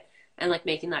like it, and like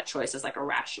making that choice as like a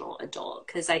rational adult.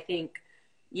 Because I think,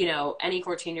 any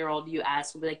 14-year-old you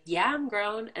ask will be like, yeah, I'm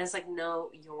grown, and it's like, no,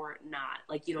 you're not.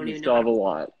 Like you don't You even still know have a how to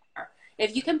lot.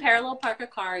 if you can parallel park a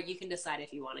car, you can decide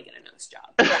if you want to get a nose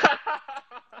job.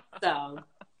 So,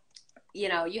 you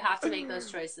have to make those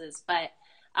choices. But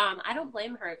I don't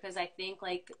blame her, because I think,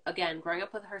 like, again, growing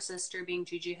up with her sister being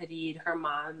Gigi Hadid, her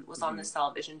mom was on this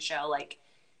television show, like,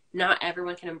 not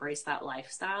everyone can embrace that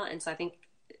lifestyle. And so I think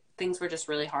things were just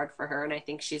really hard for her. And I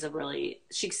think she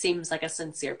seems like a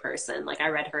sincere person. Like, I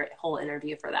read her whole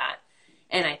interview for that.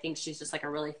 And I think she's just like a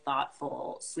really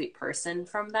thoughtful, sweet person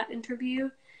from that interview.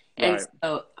 And Right.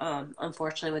 so,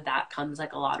 unfortunately, with that comes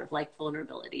like a lot of like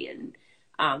vulnerability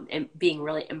and being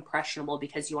really impressionable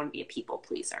because you want to be a people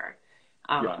pleaser.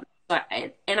 Yeah. But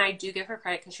I do give her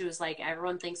credit, because she was like,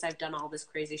 everyone thinks I've done all this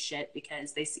crazy shit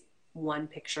because they see one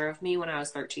picture of me when I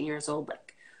was 13 years old,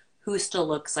 like who still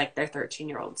looks like their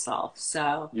 13-year-old self.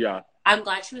 So Yeah. I'm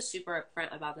glad she was super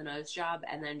upfront about the nose job,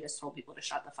 and then just told people to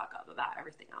shut the fuck up about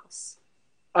everything else.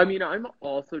 I mean, I'm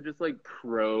also just like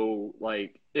pro,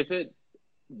 like, if it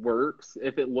works,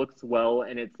 if it looks well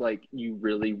and it's like you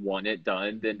really want it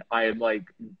done, then I am like,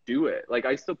 do it. Like,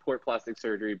 I support plastic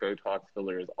surgery, Botox,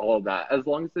 fillers, all of that, as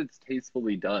long as it's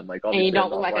tastefully done. Like, And you obviously, I'm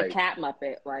don't look not like a cat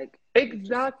muppet. Like,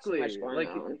 Exactly. too much going Like,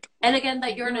 on. And again,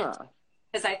 that you're an yeah. adult,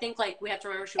 because I think like we have to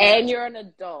remember she was And you're an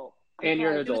adult. And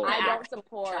you're an Because adult. I don't Actual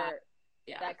support child.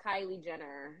 Yeah. that Kylie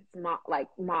Jenner,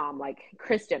 mom, like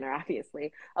Kris Jenner,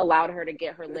 obviously allowed her to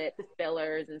get her lip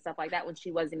fillers and stuff like that when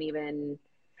she wasn't even.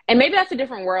 And maybe that's a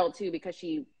different world too, because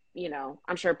she,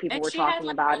 I'm sure people And were she had, talking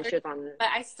like, about it. older- She was on. But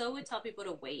I still would tell people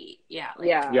to wait. Yeah. Like,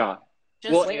 Yeah. Yeah.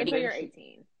 just Well, Wait and until then you're she-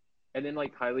 18. And then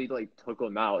like Kylie like took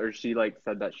them out, or she like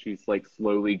said that she's like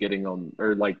slowly getting them,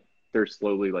 or like they're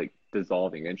slowly like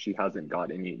dissolving, and she hasn't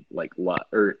got any like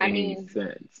any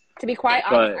sense. To be quite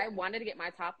But- honest, I wanted to get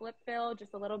my top lip filled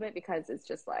just a little bit, because it's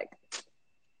just like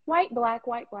white, black,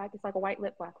 white, black. It's like a white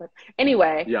lip, black lip.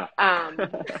 Anyway, Yeah.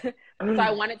 so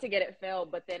I wanted to get it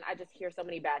filled, but then I just hear so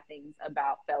many bad things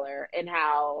about filler and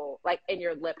how, like, in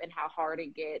your lip, and how hard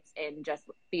it gets and just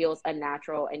feels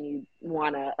unnatural, and you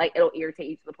want to, like, it'll irritate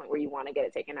you to the point where you want to get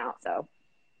it taken out. So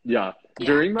Yeah. Yeah.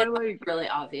 During my It's like, really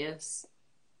obvious.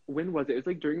 when was it? It was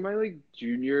like during my like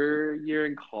junior year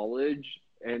in college,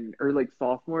 or like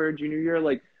sophomore or junior year,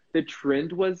 like the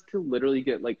trend was to literally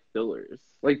get like fillers.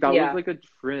 Like that Yeah. was like a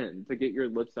trend to get your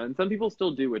lips done. Some people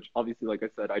still do, which obviously, like I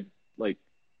said, I like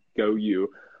go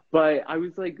you. But I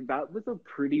was like, that was a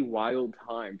pretty wild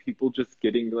time. People just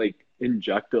getting like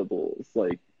injectables.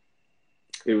 Like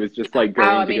it was just like going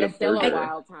I to mean, get it's still a burger.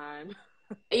 wild time.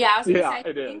 Yeah, I was gonna Yeah, say, I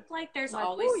it is. think like there's Like,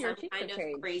 always ooh, your some cheeks kind have of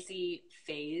changed. crazy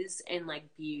phase in like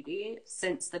beauty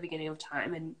since the beginning of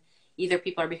time, and either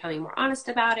people are becoming more honest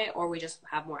about it, or we just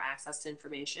have more access to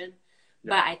information. Yeah.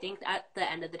 But I think at the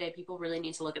end of the day, people really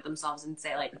need to look at themselves and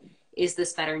say, like, is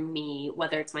this bettering me,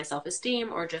 whether it's my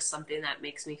self-esteem or just something that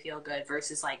makes me feel good,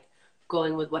 versus like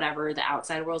going with whatever the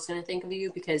outside world's going to think of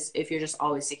you. Because if you're just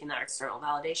always seeking that external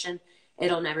validation,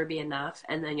 it'll never be enough,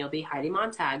 and then you'll be Heidi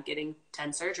Montag getting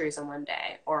 10 surgeries in one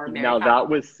day, or Mary Now Poppins that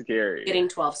was scary. getting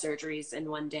 12 surgeries in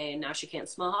one day, and now she can't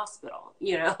smell hospital.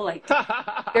 Like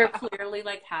they're clearly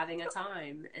like having a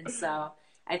time. And so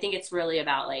I think it's really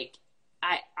about like,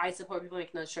 I support people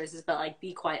making those choices, but like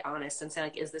be quite honest and say,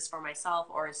 like, is this for myself,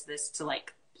 or is this to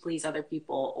like please other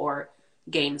people or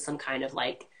gain some kind of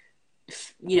like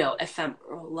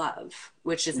ephemeral love,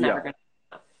 which is never Yeah. gonna.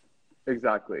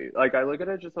 Exactly. Like I look at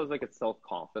it just as like a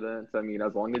self-confidence. I mean,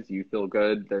 as long as you feel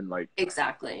good, then like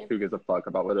Exactly. who gives a fuck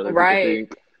about what other Right.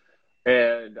 people think?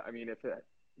 And I mean, if it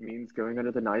means going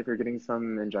under the knife or getting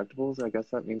some injectables, I guess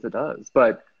that means it does.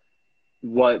 But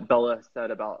what Bella said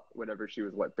about whenever she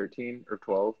was, what, 13 or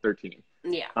 12? 13.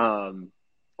 Yeah.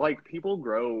 Like people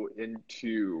grow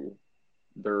into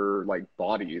their like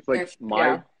bodies. Like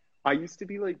Yeah. I used to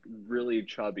be like really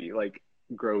chubby. Like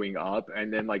growing up,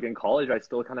 and then like in college I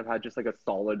still kind of had just like a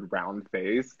solid round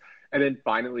face, and then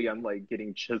finally I'm like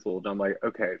getting chiseled. I'm like,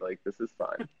 okay, like this is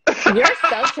fun. You're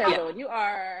so chiseled. You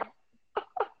are.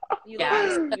 You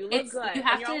look good. You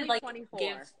have and you're to only like 24.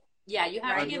 you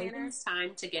have Right, to give Tanner? things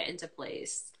time to get into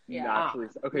place. Yeah. Naturally.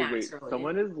 Okay, wait. Naturally.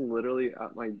 Someone is literally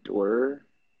at my door.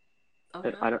 Oh,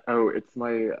 And no. I don't. Oh, it's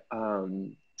my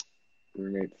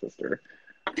roommate's sister.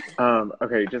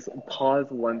 Okay, just pause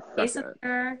 1 Hey, second.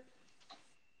 sister.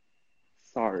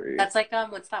 Sorry. That's like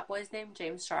what's that boy's name?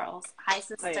 James Charles. Hi,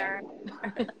 sister.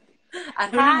 I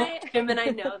don't Hi. know him, and I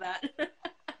know that.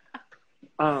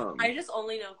 I just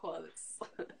only know quotes.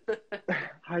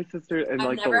 Hi, sister, and I've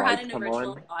like the never had lights an come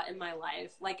original on. thought in my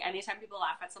life. Like anytime people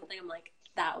laugh at something, I'm like,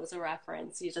 that was a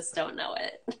reference. You just don't know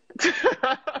it.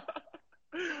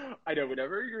 I know.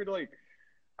 Whenever you're like,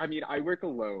 I mean, I work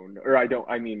alone, or I don't.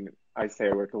 I mean, I say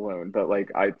I work alone, but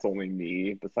like, it's only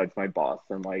me besides my boss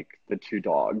and like the 2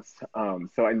 dogs.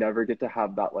 So I never get to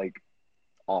have that like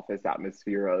office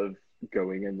atmosphere of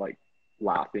going and like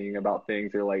laughing about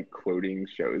things or like quoting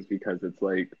shows, because it's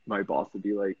like my boss would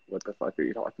be like, "What the fuck are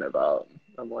you talking about?"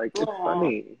 I'm like, "It's Aw.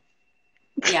 funny."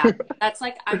 Yeah, that's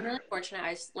like, I'm really fortunate.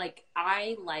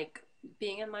 I like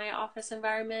being in my office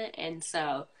environment, and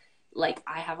so like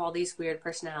I have all these weird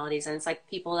personalities, and it's like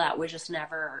people that would just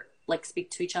never like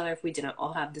speak to each other if we didn't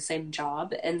all have the same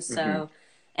job. And so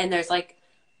and there's like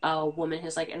a woman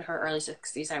who's like in her early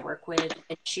 60s I work with,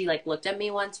 and she like looked at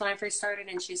me once when I first started,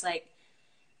 and she's like,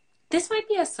 this might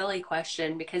be a silly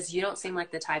question because you don't seem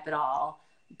like the type at all,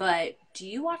 but do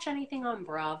you watch anything on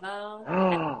Bravo?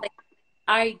 And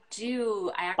I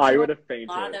do. I actually I would watch have a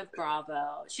lot fainted. of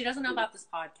Bravo. She doesn't know about this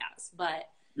podcast, but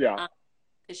Yeah.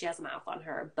 because she has a mouth on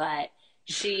her, but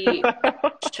she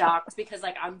shocked because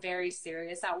like I'm very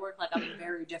serious at work. Like I'm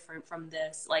very different from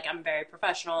this. Like I'm very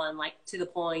professional and like to the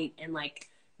point and like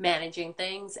managing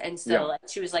things. And so like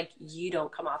she was like, you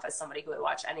don't come off as somebody who would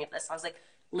watch any of this. I was like,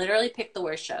 literally pick the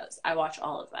worst shows. I watch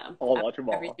all of them. I'll watch them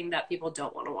all. Everything that people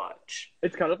don't want to watch.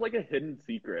 It's kind of like a hidden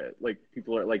secret. Like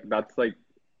people are like, that's like,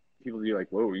 people be like,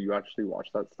 "Whoa, you actually watch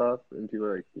that stuff?" And people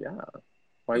are like, "Yeah,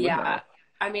 why wouldn't I?"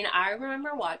 I mean, I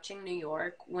remember watching New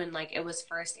York when like it was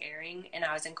first airing and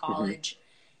I was in college,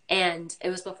 and it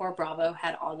was before Bravo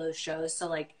had all those shows. So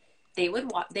like they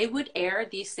would air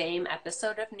the same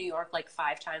episode of New York like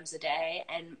 5 times a day,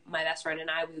 and my best friend and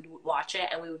I, we would watch it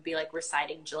and we would be like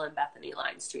reciting Jill and Bethany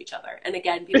lines to each other. And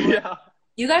again, people were like,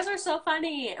 you guys are so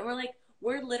funny, and we're like,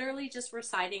 we're literally just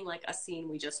reciting like a scene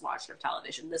we just watched of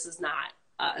television. This is not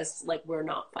us. Like, we're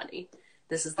not funny.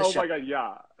 This is the show. Oh my god,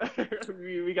 yeah.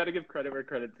 we got to give credit where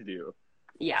credit's due.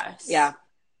 Yes. Yeah.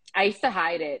 I used to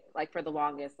hide it like for the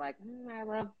longest. Like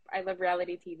I love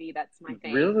reality TV. That's my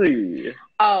thing. Really?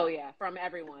 Oh yeah, from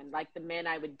everyone. Like the men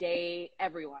I would date,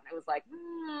 everyone. It was like,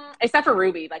 except for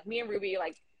Ruby. Like me and Ruby,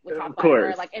 like would talk about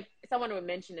her. Like if someone would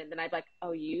mention it, then I'd be like,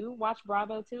 oh, you watch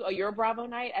Bravo too? Oh, you're a Bravo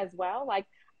Night as well? Like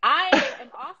I am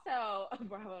also a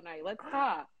Bravo Night. Let's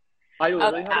talk. I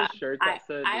literally had a shirt that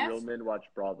said "Real Men Watch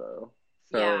Bravo."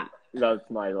 So that's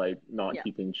my like not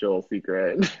keeping chill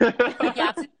secret.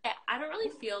 I don't really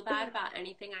feel bad about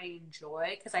anything I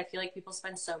enjoy because I feel like people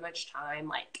spend so much time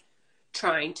like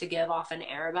trying to give off an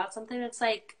air about something. It's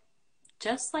like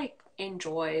just like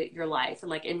enjoy your life and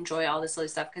like enjoy all this silly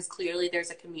stuff because clearly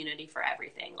there's a community for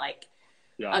everything. Like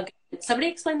somebody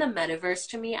explained the metaverse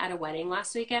to me at a wedding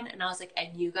last weekend, and I was like,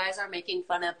 and you guys are making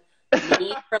fun of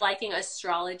me for liking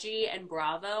astrology and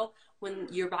Bravo when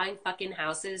you're buying fucking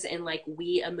houses and like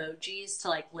we emojis to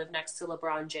like live next to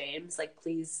LeBron James. Like,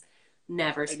 please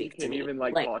never speak to me. You can't even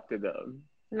like talk to them.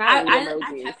 I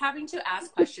kept having to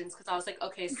ask questions because I was like,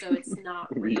 okay, so it's not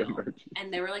real.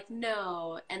 And they were like,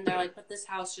 no. And they're like, but this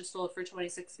house just sold for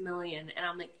 $26 million. And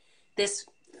I'm like, this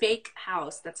fake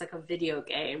house that's like a video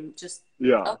game. Just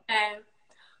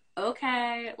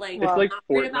okay. Like, it's like not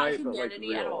Fortnite, about but like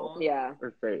humanity at all. Yeah.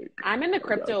 Or fake. I'm in the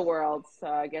crypto world, so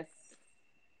I guess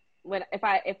if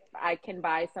I can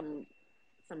buy some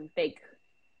fake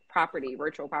property,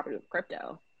 virtual property with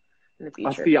crypto in the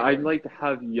future. See, I like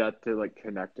have yet to like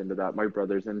connect into that. My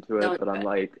brother's into it, but I'm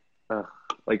like,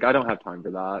 like I don't have time for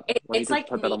that. It's like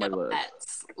put that on my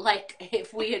list. Like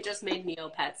if we had just made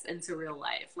Neopets into real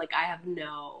life, like I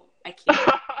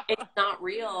can't. It's not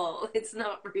real. It's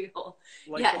not real.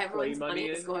 Like everyone's money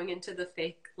is going into the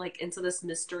fake, like into this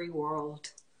mystery world.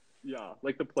 Yeah,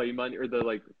 like the play money or the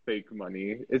like fake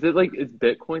money. Is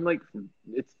Bitcoin like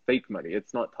it's fake money?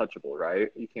 It's not touchable, right?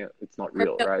 You can't. It's not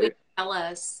real, right? Tell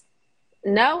us.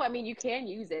 No, I mean you can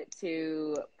use it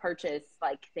to purchase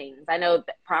like things. I know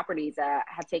that properties that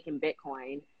have taken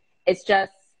Bitcoin. It's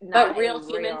just not real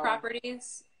human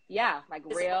properties. Yeah, like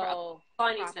real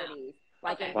properties.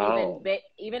 Like, Okay. Wow.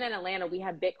 even in Atlanta, we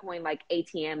have Bitcoin like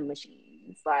ATM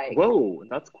machines. Like, Whoa,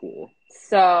 that's cool.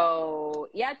 so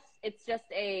yeah, it's just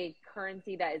a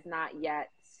currency that is not yet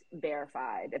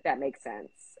verified, if that makes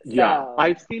sense. Yeah, So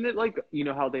I've seen it like, you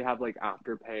know how they have like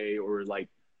Afterpay or like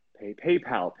pay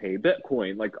PayPal, pay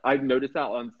Bitcoin. Like I've noticed that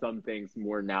on some things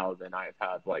more now than I've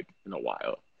had like in a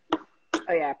while.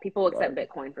 oh yeah, people accept But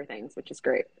Bitcoin for things, which is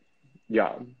great.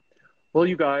 yeah. Well,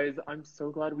 you guys, I'm so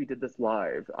glad we did this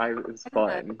live. It was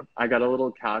fun. I got a little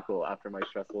cackle after my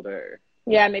stressful day.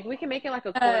 Yeah, maybe we can make it like a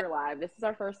Uh, quarter live. This is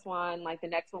our first one. Like the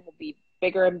next one will be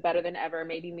bigger and better than ever.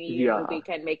 Maybe me and you, Yeah, we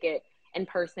can make it in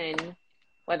person,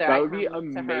 whether that I would be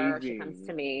come to her or she comes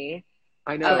to amazing. me,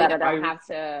 I so oh know. that yeah, I don't have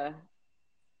to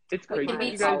It's we put crazy can that my be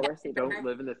you guys followers through don't that. together.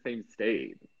 live in the same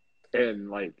state and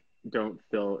like don't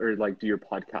film or like do your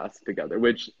podcast together,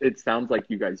 which it sounds like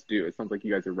you guys do. It sounds like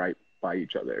you guys are right by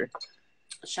each other.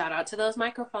 Shout out to those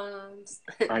microphones.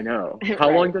 I know. How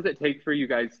long Right. does it take for you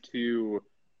guys to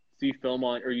so you film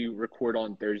on or you record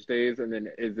on Thursdays and then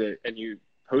and you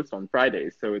post on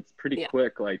Fridays, so it's pretty Yeah.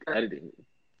 quick like editing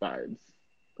vibes.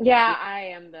 Yeah, I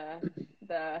am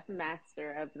the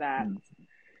master of that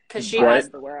Because part What?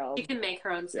 of the she world. can make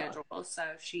her own Yeah. schedule, so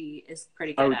she is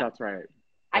pretty good Oh, at it. that's right.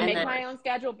 I And make then my own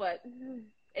schedule, but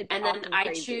it's and then often I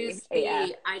crazy choose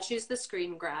AF. the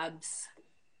screen grabs.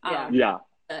 Yeah. Yeah.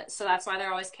 So that's why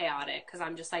they're always chaotic, because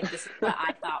I'm just like, this is what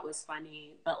I thought was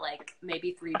funny, but like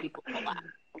maybe 3 people will laugh.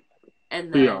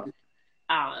 And then Yeah.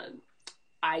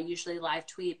 I usually live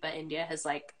tweet, but India has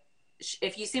like,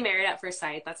 if you see Married at First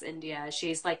Sight, that's India.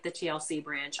 She's like the TLC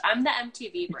branch. I'm the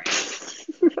MTV branch.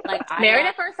 Like Married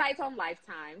at First Sight's on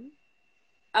Lifetime.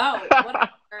 Oh,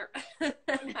 whatever.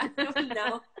 I don't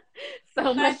know. So But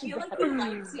I much feel like better. you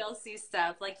like TLC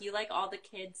stuff. Like you like all the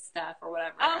kids stuff or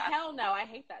whatever. Oh hell no, I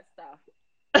hate that stuff.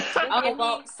 Oh, Give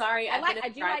well, me- sorry. I I've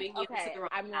been do driving like you okay, into the wrong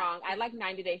I'm path. wrong. I like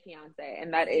 90 Day Fiance,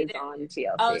 and that is on TLC.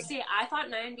 Oh, see, I thought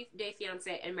 90 Day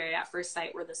Fiance and Married at First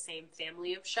Sight were the same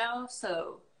family of show,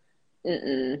 so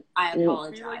Mm-mm. I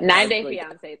apologize. 90 Day Like,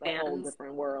 Fiance is a whole fans.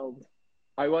 different world.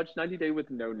 I watched 90 Day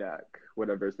with No Neck,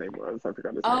 whatever his name was. I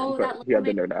forgot his Oh, name, that but he had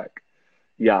the little No Neck.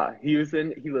 Yeah, he lives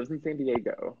in San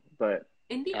Diego, but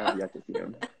I India. have yet to see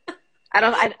him.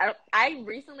 I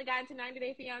recently got into 90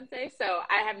 Day Fiance, so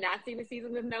I have not seen the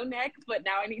season with No Neck, but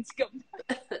now I need to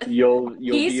go. You'll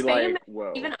He's be like, famous.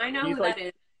 whoa. Even I know He's who like, that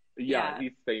is. yeah, Yeah.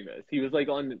 he's famous. He was like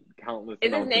on countless Is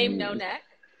his amounts of name No memes. Neck?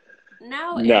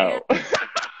 No, No.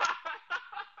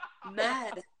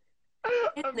 Mad.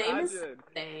 His name is Imagine.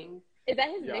 something. Is that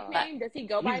his Yeah. nickname? Does he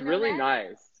go by He's No really Neck?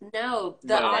 nice. No,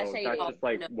 the No, that's that's shady. just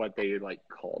like No. what they like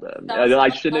called him. That was I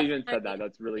like shouldn't have less even said that. 90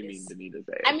 That's really mean days. to me to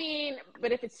say. I mean,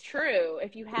 but if it's true,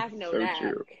 if you have No So Neck,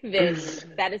 true. then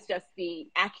that is just the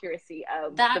accuracy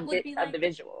of That would be of the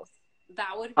like- visuals.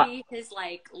 That would be his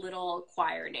like little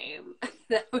choir name.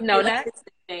 That would No be like Neck? his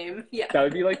name. Yeah. That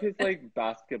would be like his like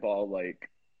basketball like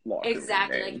locker room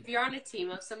Exactly. name. Like if you're on a team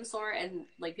of some sort and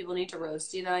like people need to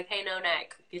roast you, they're like, "Hey, No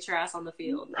Neck, get your ass on the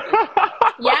field."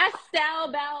 Yes,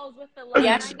 Stella Bells with the love.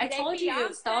 Yeah, 90 I Day told you,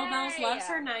 Fiancé. Stella Bells loves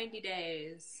her 90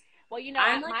 days. Well, you know,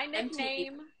 I'm my like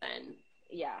nickname. Then.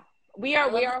 Yeah, we I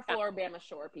are love that. Floribama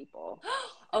Shore people.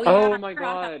 Oh yeah. Oh I my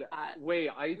forgot god. about that. Wait,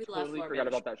 I We love totally Floribama forgot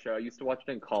about that show. I used to watch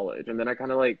it in college and then I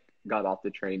kind of like got off the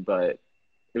train, but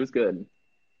it was good.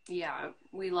 Yeah,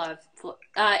 we love.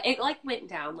 It like went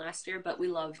down last year, but we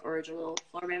love original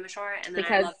Floribama Shore, and then I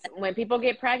Because love. when people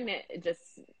get pregnant, it just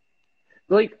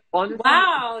Like honestly,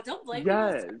 Wow! Don't blame people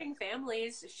Yes. starting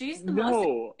families. She's the most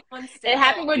no. one. it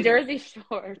happened with Jersey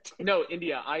Shore. No,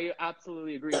 India, I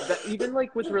absolutely agree. That even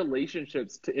like with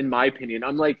relationships, in my opinion,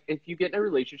 I'm like, if you get in a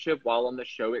relationship while on the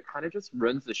show, it kind of just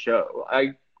ruins the show.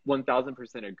 I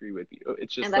 1000% agree with you.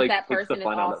 It's just Unless like that takes the person is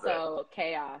fun out of also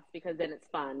chaos, because then it's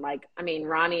fun. Like, I mean,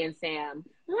 Ronnie and Sam.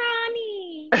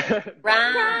 Ronnie! it.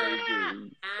 Right.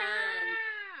 Amazing.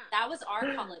 That was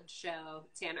our college show,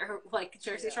 Tanner. Like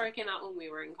Jersey Yeah. Shore came out when we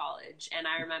were in college, and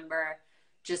I remember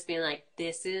just being like,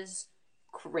 "This is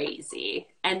crazy."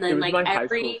 And It then was like my high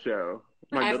every school show.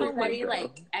 My middle school everybody show.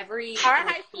 like every Our like,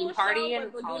 high school teen party show in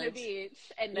was Laguna college.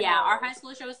 Beach and the Yeah, our hills. high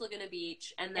school show was Laguna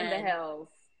Beach, and In then the hills.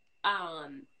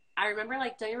 I remember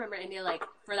like, don't you remember India? Like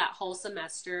for that whole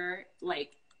semester,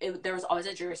 like there was always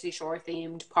a Jersey Shore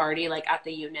themed party like at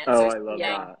the units. Oh, or I love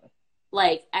Yeah. that.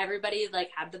 like everybody like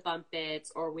had the bump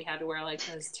its, or we had to wear like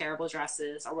those terrible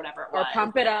dresses or whatever it Or was.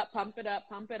 pump it up, pump it up,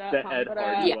 pump it up, The pump Ed it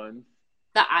Hardy up. Yeah. ones.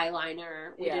 The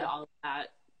eyeliner, we did Yeah. all of that.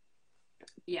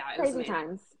 Yeah, it was Crazy amazing.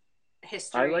 times.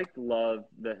 History. I like love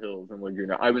the hills and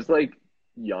Laguna. I was like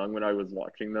young when I was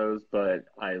watching those, but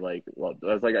I like loved. That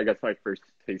was like I guess my first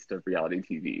taste of reality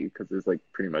TV because it was like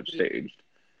pretty much staged.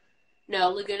 No,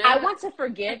 Laguna. I want to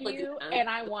forgive Laguna. you, and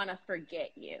I want to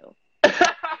forget you.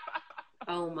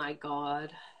 Oh my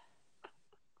God.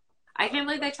 I can't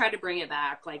believe they tried to bring it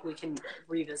back. Like, we can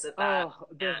revisit that. Oh,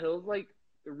 The Hills, like,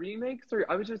 remakes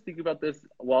I was just thinking about this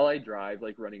while I drive,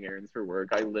 like, running errands for work.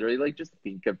 I literally, like, just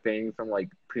think of things and, like,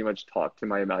 pretty much talk to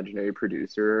my imaginary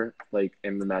producer, like,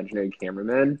 and the imaginary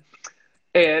cameraman.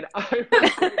 And I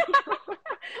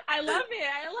love it.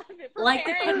 Like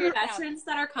the Preparing yourself. confessions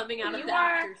that are coming out of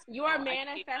You are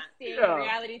manifesting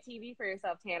reality TV for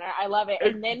yourself, Tanner. I love it.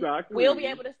 And then Exactly. we'll be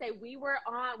able to say we were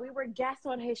guests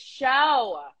on his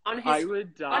show. I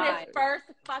would die. On his first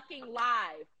fucking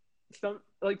live.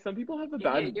 Some people have a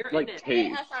bad you're like in it. Pay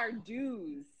taste. us our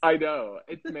dues. I know.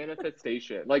 It's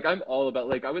manifestation. Like, I'm all about,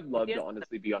 like, I would love to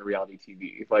honestly be on reality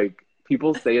TV. Like,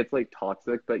 people say it's like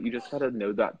toxic, but you just gotta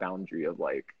know that boundary of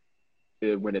like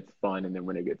when it's fun and then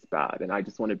when it gets bad. And I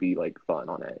just want to be like fun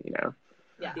on it, you know?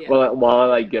 Yeah. Well, while I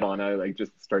like get on it, I like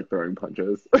just start throwing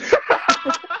punches.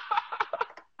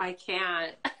 I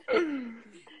can't.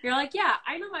 You're like, yeah,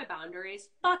 I know my boundaries.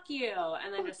 Fuck you.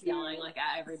 And then just yelling like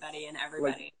at everybody and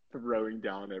everybody. Like, throwing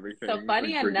down everything. So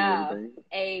funny like, enough, everything.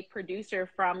 a producer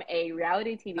from a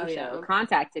reality TV show yeah.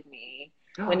 contacted me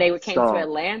when they came Stop. to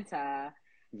Atlanta.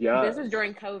 Yeah. This was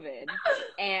during COVID,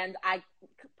 and I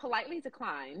politely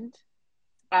declined.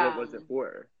 What was it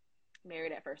for?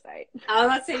 Married at First Sight. I was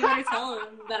about to say, you gotta tell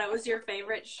them that it was your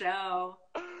favorite show.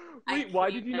 Wait, why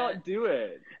did you not do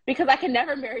it? Because I can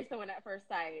never marry someone at first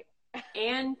sight.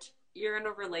 And you're in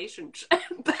a relationship.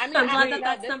 I mean, I'm glad no,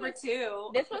 that's this number was- 2.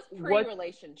 This was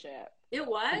pre-relationship. It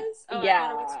was? Oh, Yeah. I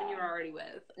thought it was when you were already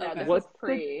with. No, Okay. this What's was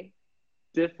pre.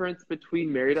 Difference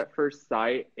between Married at First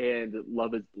Sight and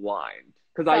Love is Blind?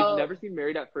 Because So- I've never seen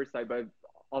Married at First Sight, but I've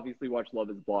obviously watched Love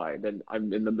is Blind, and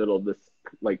I'm in the middle of this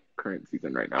like current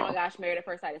season right Oh now. my gosh, Married at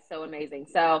First Sight is so amazing.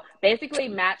 So basically,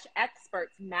 match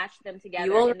experts match them together,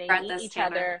 You will and they regret meet this, each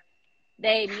Tanner. other.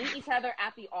 They meet each other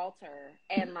at the altar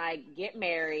and like get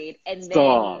married, and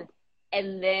Stop.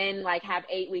 then like have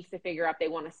 8 weeks to figure out if they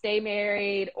want to stay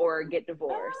married or get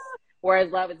divorced.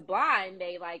 Whereas Love is Blind,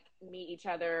 they like meet each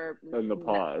other In the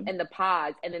pod. in the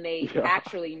pods, and then they Yeah.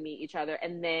 actually meet each other,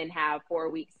 and then have 4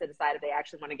 weeks to decide if they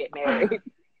actually want to get married.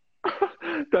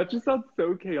 That just sounds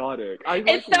so chaotic.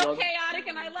 It's so chaotic,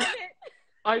 and I love it.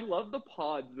 I love the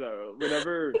pods though.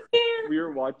 Whenever we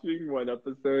were watching one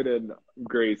episode, and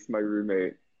Grace, my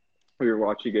roommate, we were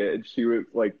watching it, and she was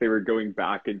like, they were going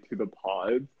back into the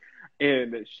pods,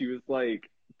 and she was like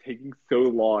taking so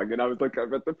long, and I was like, I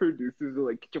bet the producers are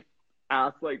like, get your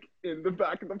ass like in the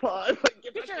back of the pod. Like,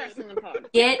 Get your ass in the pod.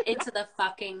 Get into the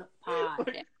fucking pod.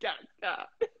 Like, yeah.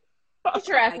 Get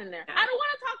your ass in there. I don't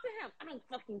want to talk to him. I don't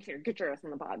fucking care. Get your ass in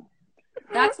the pod.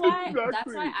 That's why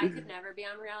Exactly. I could never be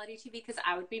on reality TV, because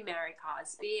I would be Mary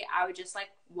Cosby. I would just like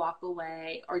walk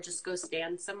away or just go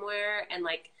stand somewhere, and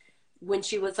like when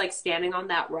she was like standing on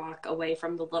that rock away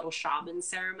from the little shaman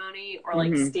ceremony, or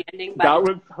like standing by That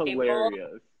the was table,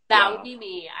 hilarious. that Yeah. would be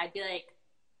me. I'd be like,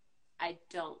 I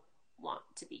don't want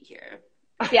to be here.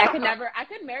 See, I couldn't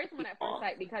marry someone at first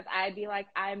sight, because I'd be like,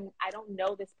 I don't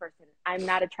know this person. I'm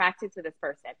not attracted to this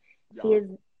person. Yeah. He is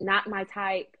not my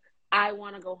type. I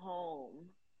want to go home.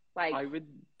 Like,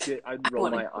 I'd roll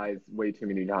my eyes way too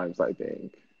many times, I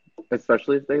think.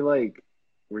 Especially if they like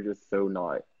were just so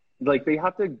not like probably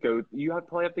have to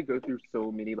go through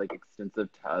so many like extensive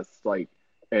tests like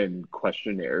and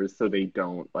questionnaires so they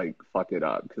don't like fuck it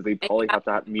up, because they probably have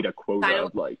to meet a quota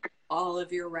of like all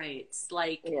of your rights.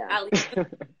 Like, Yeah. at least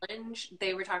with Challenge,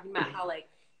 they were talking about how like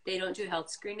they don't do health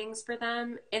screenings for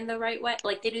them in the right way.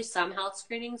 Like, they do some health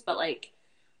screenings, but like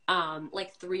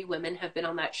 3 women have been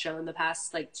on that show in the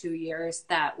past like 2 years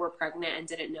that were pregnant and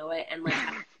didn't know it, and like had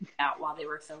to find out while they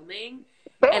were filming,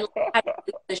 and like, had to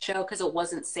leave the show because it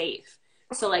wasn't safe.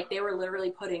 So like they were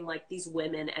literally putting like these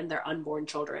women and their unborn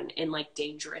children in like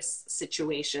dangerous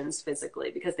situations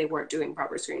physically because they weren't doing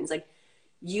proper screenings. Like,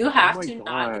 you have to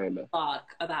not give a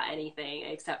fuck about anything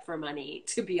except for money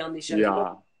to be on these shows.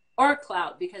 Yeah. Or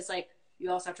clout, because like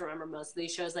you also have to remember most of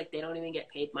these shows, like, they don't even get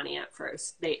paid money at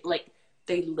first. They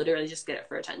literally just get it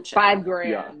for attention. $5,000.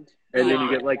 Yeah. And then you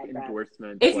get like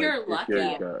endorsements. If like, you're lucky.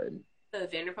 you're good. The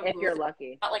Vanderpump If you're Rules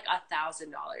lucky. got like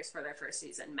 $1,000 for their first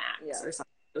season max or something.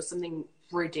 It was something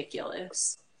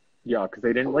ridiculous. Yeah, because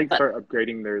they didn't like start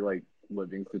upgrading their like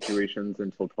living situations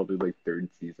until probably like 3rd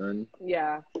season.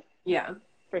 Yeah, Yeah.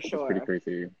 for It's sure. pretty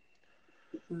crazy.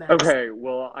 Max. Okay,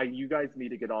 well, you guys need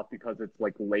to get off because it's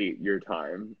like late your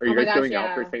time. Are you guys going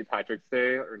out for St. Patrick's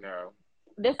Day or no?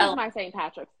 This is my St.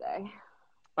 Patrick's Day.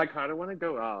 I kind of want to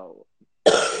go out.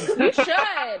 You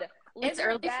should. Live It's your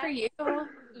early best. for you. You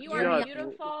You're are Yeah.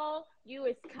 beautiful. You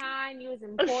is kind. You is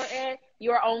important.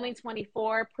 You are only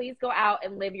 24. Please go out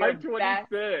and live your I'm 26.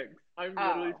 best. I'm Oh.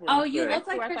 literally 26. Oh, you I look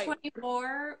like swear I you're thought-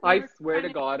 24. I swear to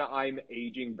God, I'm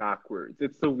aging backwards.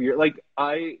 It's so weird. Like,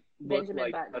 I look Benjamin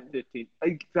like Button. a 15.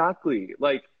 Exactly.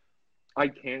 Like, I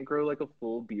can't grow like a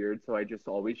full beard, so I just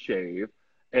always shave.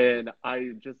 And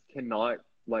I just cannot,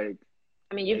 like,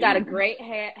 I mean, you've got a age. great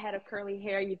head of curly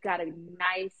hair. You've got a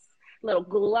nice little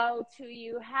glow to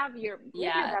you. Live your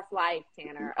best life,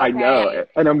 Tanner. I okay? know.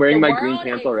 And I'm wearing The my green world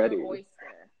pants is your already. oyster.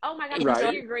 Oh my God, Enjoy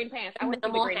Right. your green pants. I want to see the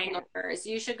Minimal green pants. hangovers.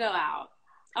 You should go out.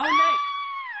 Oh,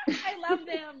 I love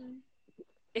them.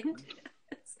 nice.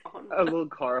 A little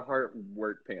Carhartt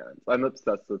work pants. I'm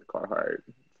obsessed with Carhartt.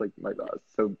 It's like my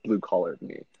best. So blue collar of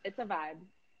me. It's a vibe.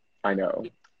 I know.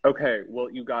 Okay, well,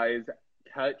 you guys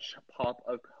catch Pop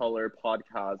of Color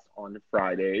podcast on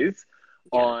Fridays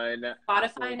on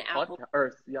Spotify and Apple.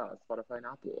 Spotify and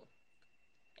Apple.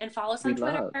 And follow us on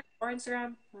Twitter or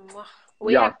Instagram. Mwah.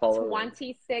 We Yeah, have follow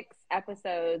 26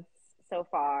 episodes so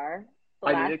far.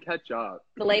 I need to catch up.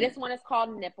 The latest one is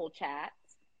called Nipple Chat.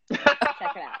 Check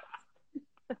it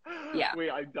out. Yeah.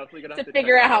 Wait, I'm definitely gonna To have to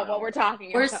figure check that out what we're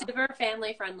talking We're about. super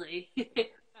family friendly.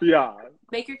 Yeah.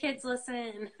 Make your kids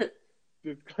listen.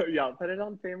 Just, yeah, put it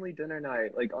on family dinner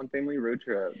night, like on family road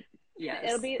trip. Yes.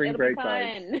 It'll be Spring break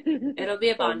vibes. fun. It'll be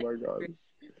a Oh bond. my God.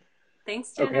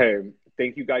 Thanks, Jenna. Okay,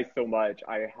 thank you guys so much.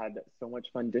 I had so much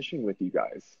fun dishing with you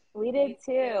guys. We did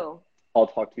too. I'll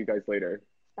talk to you guys later.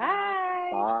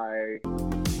 Bye.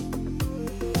 Bye.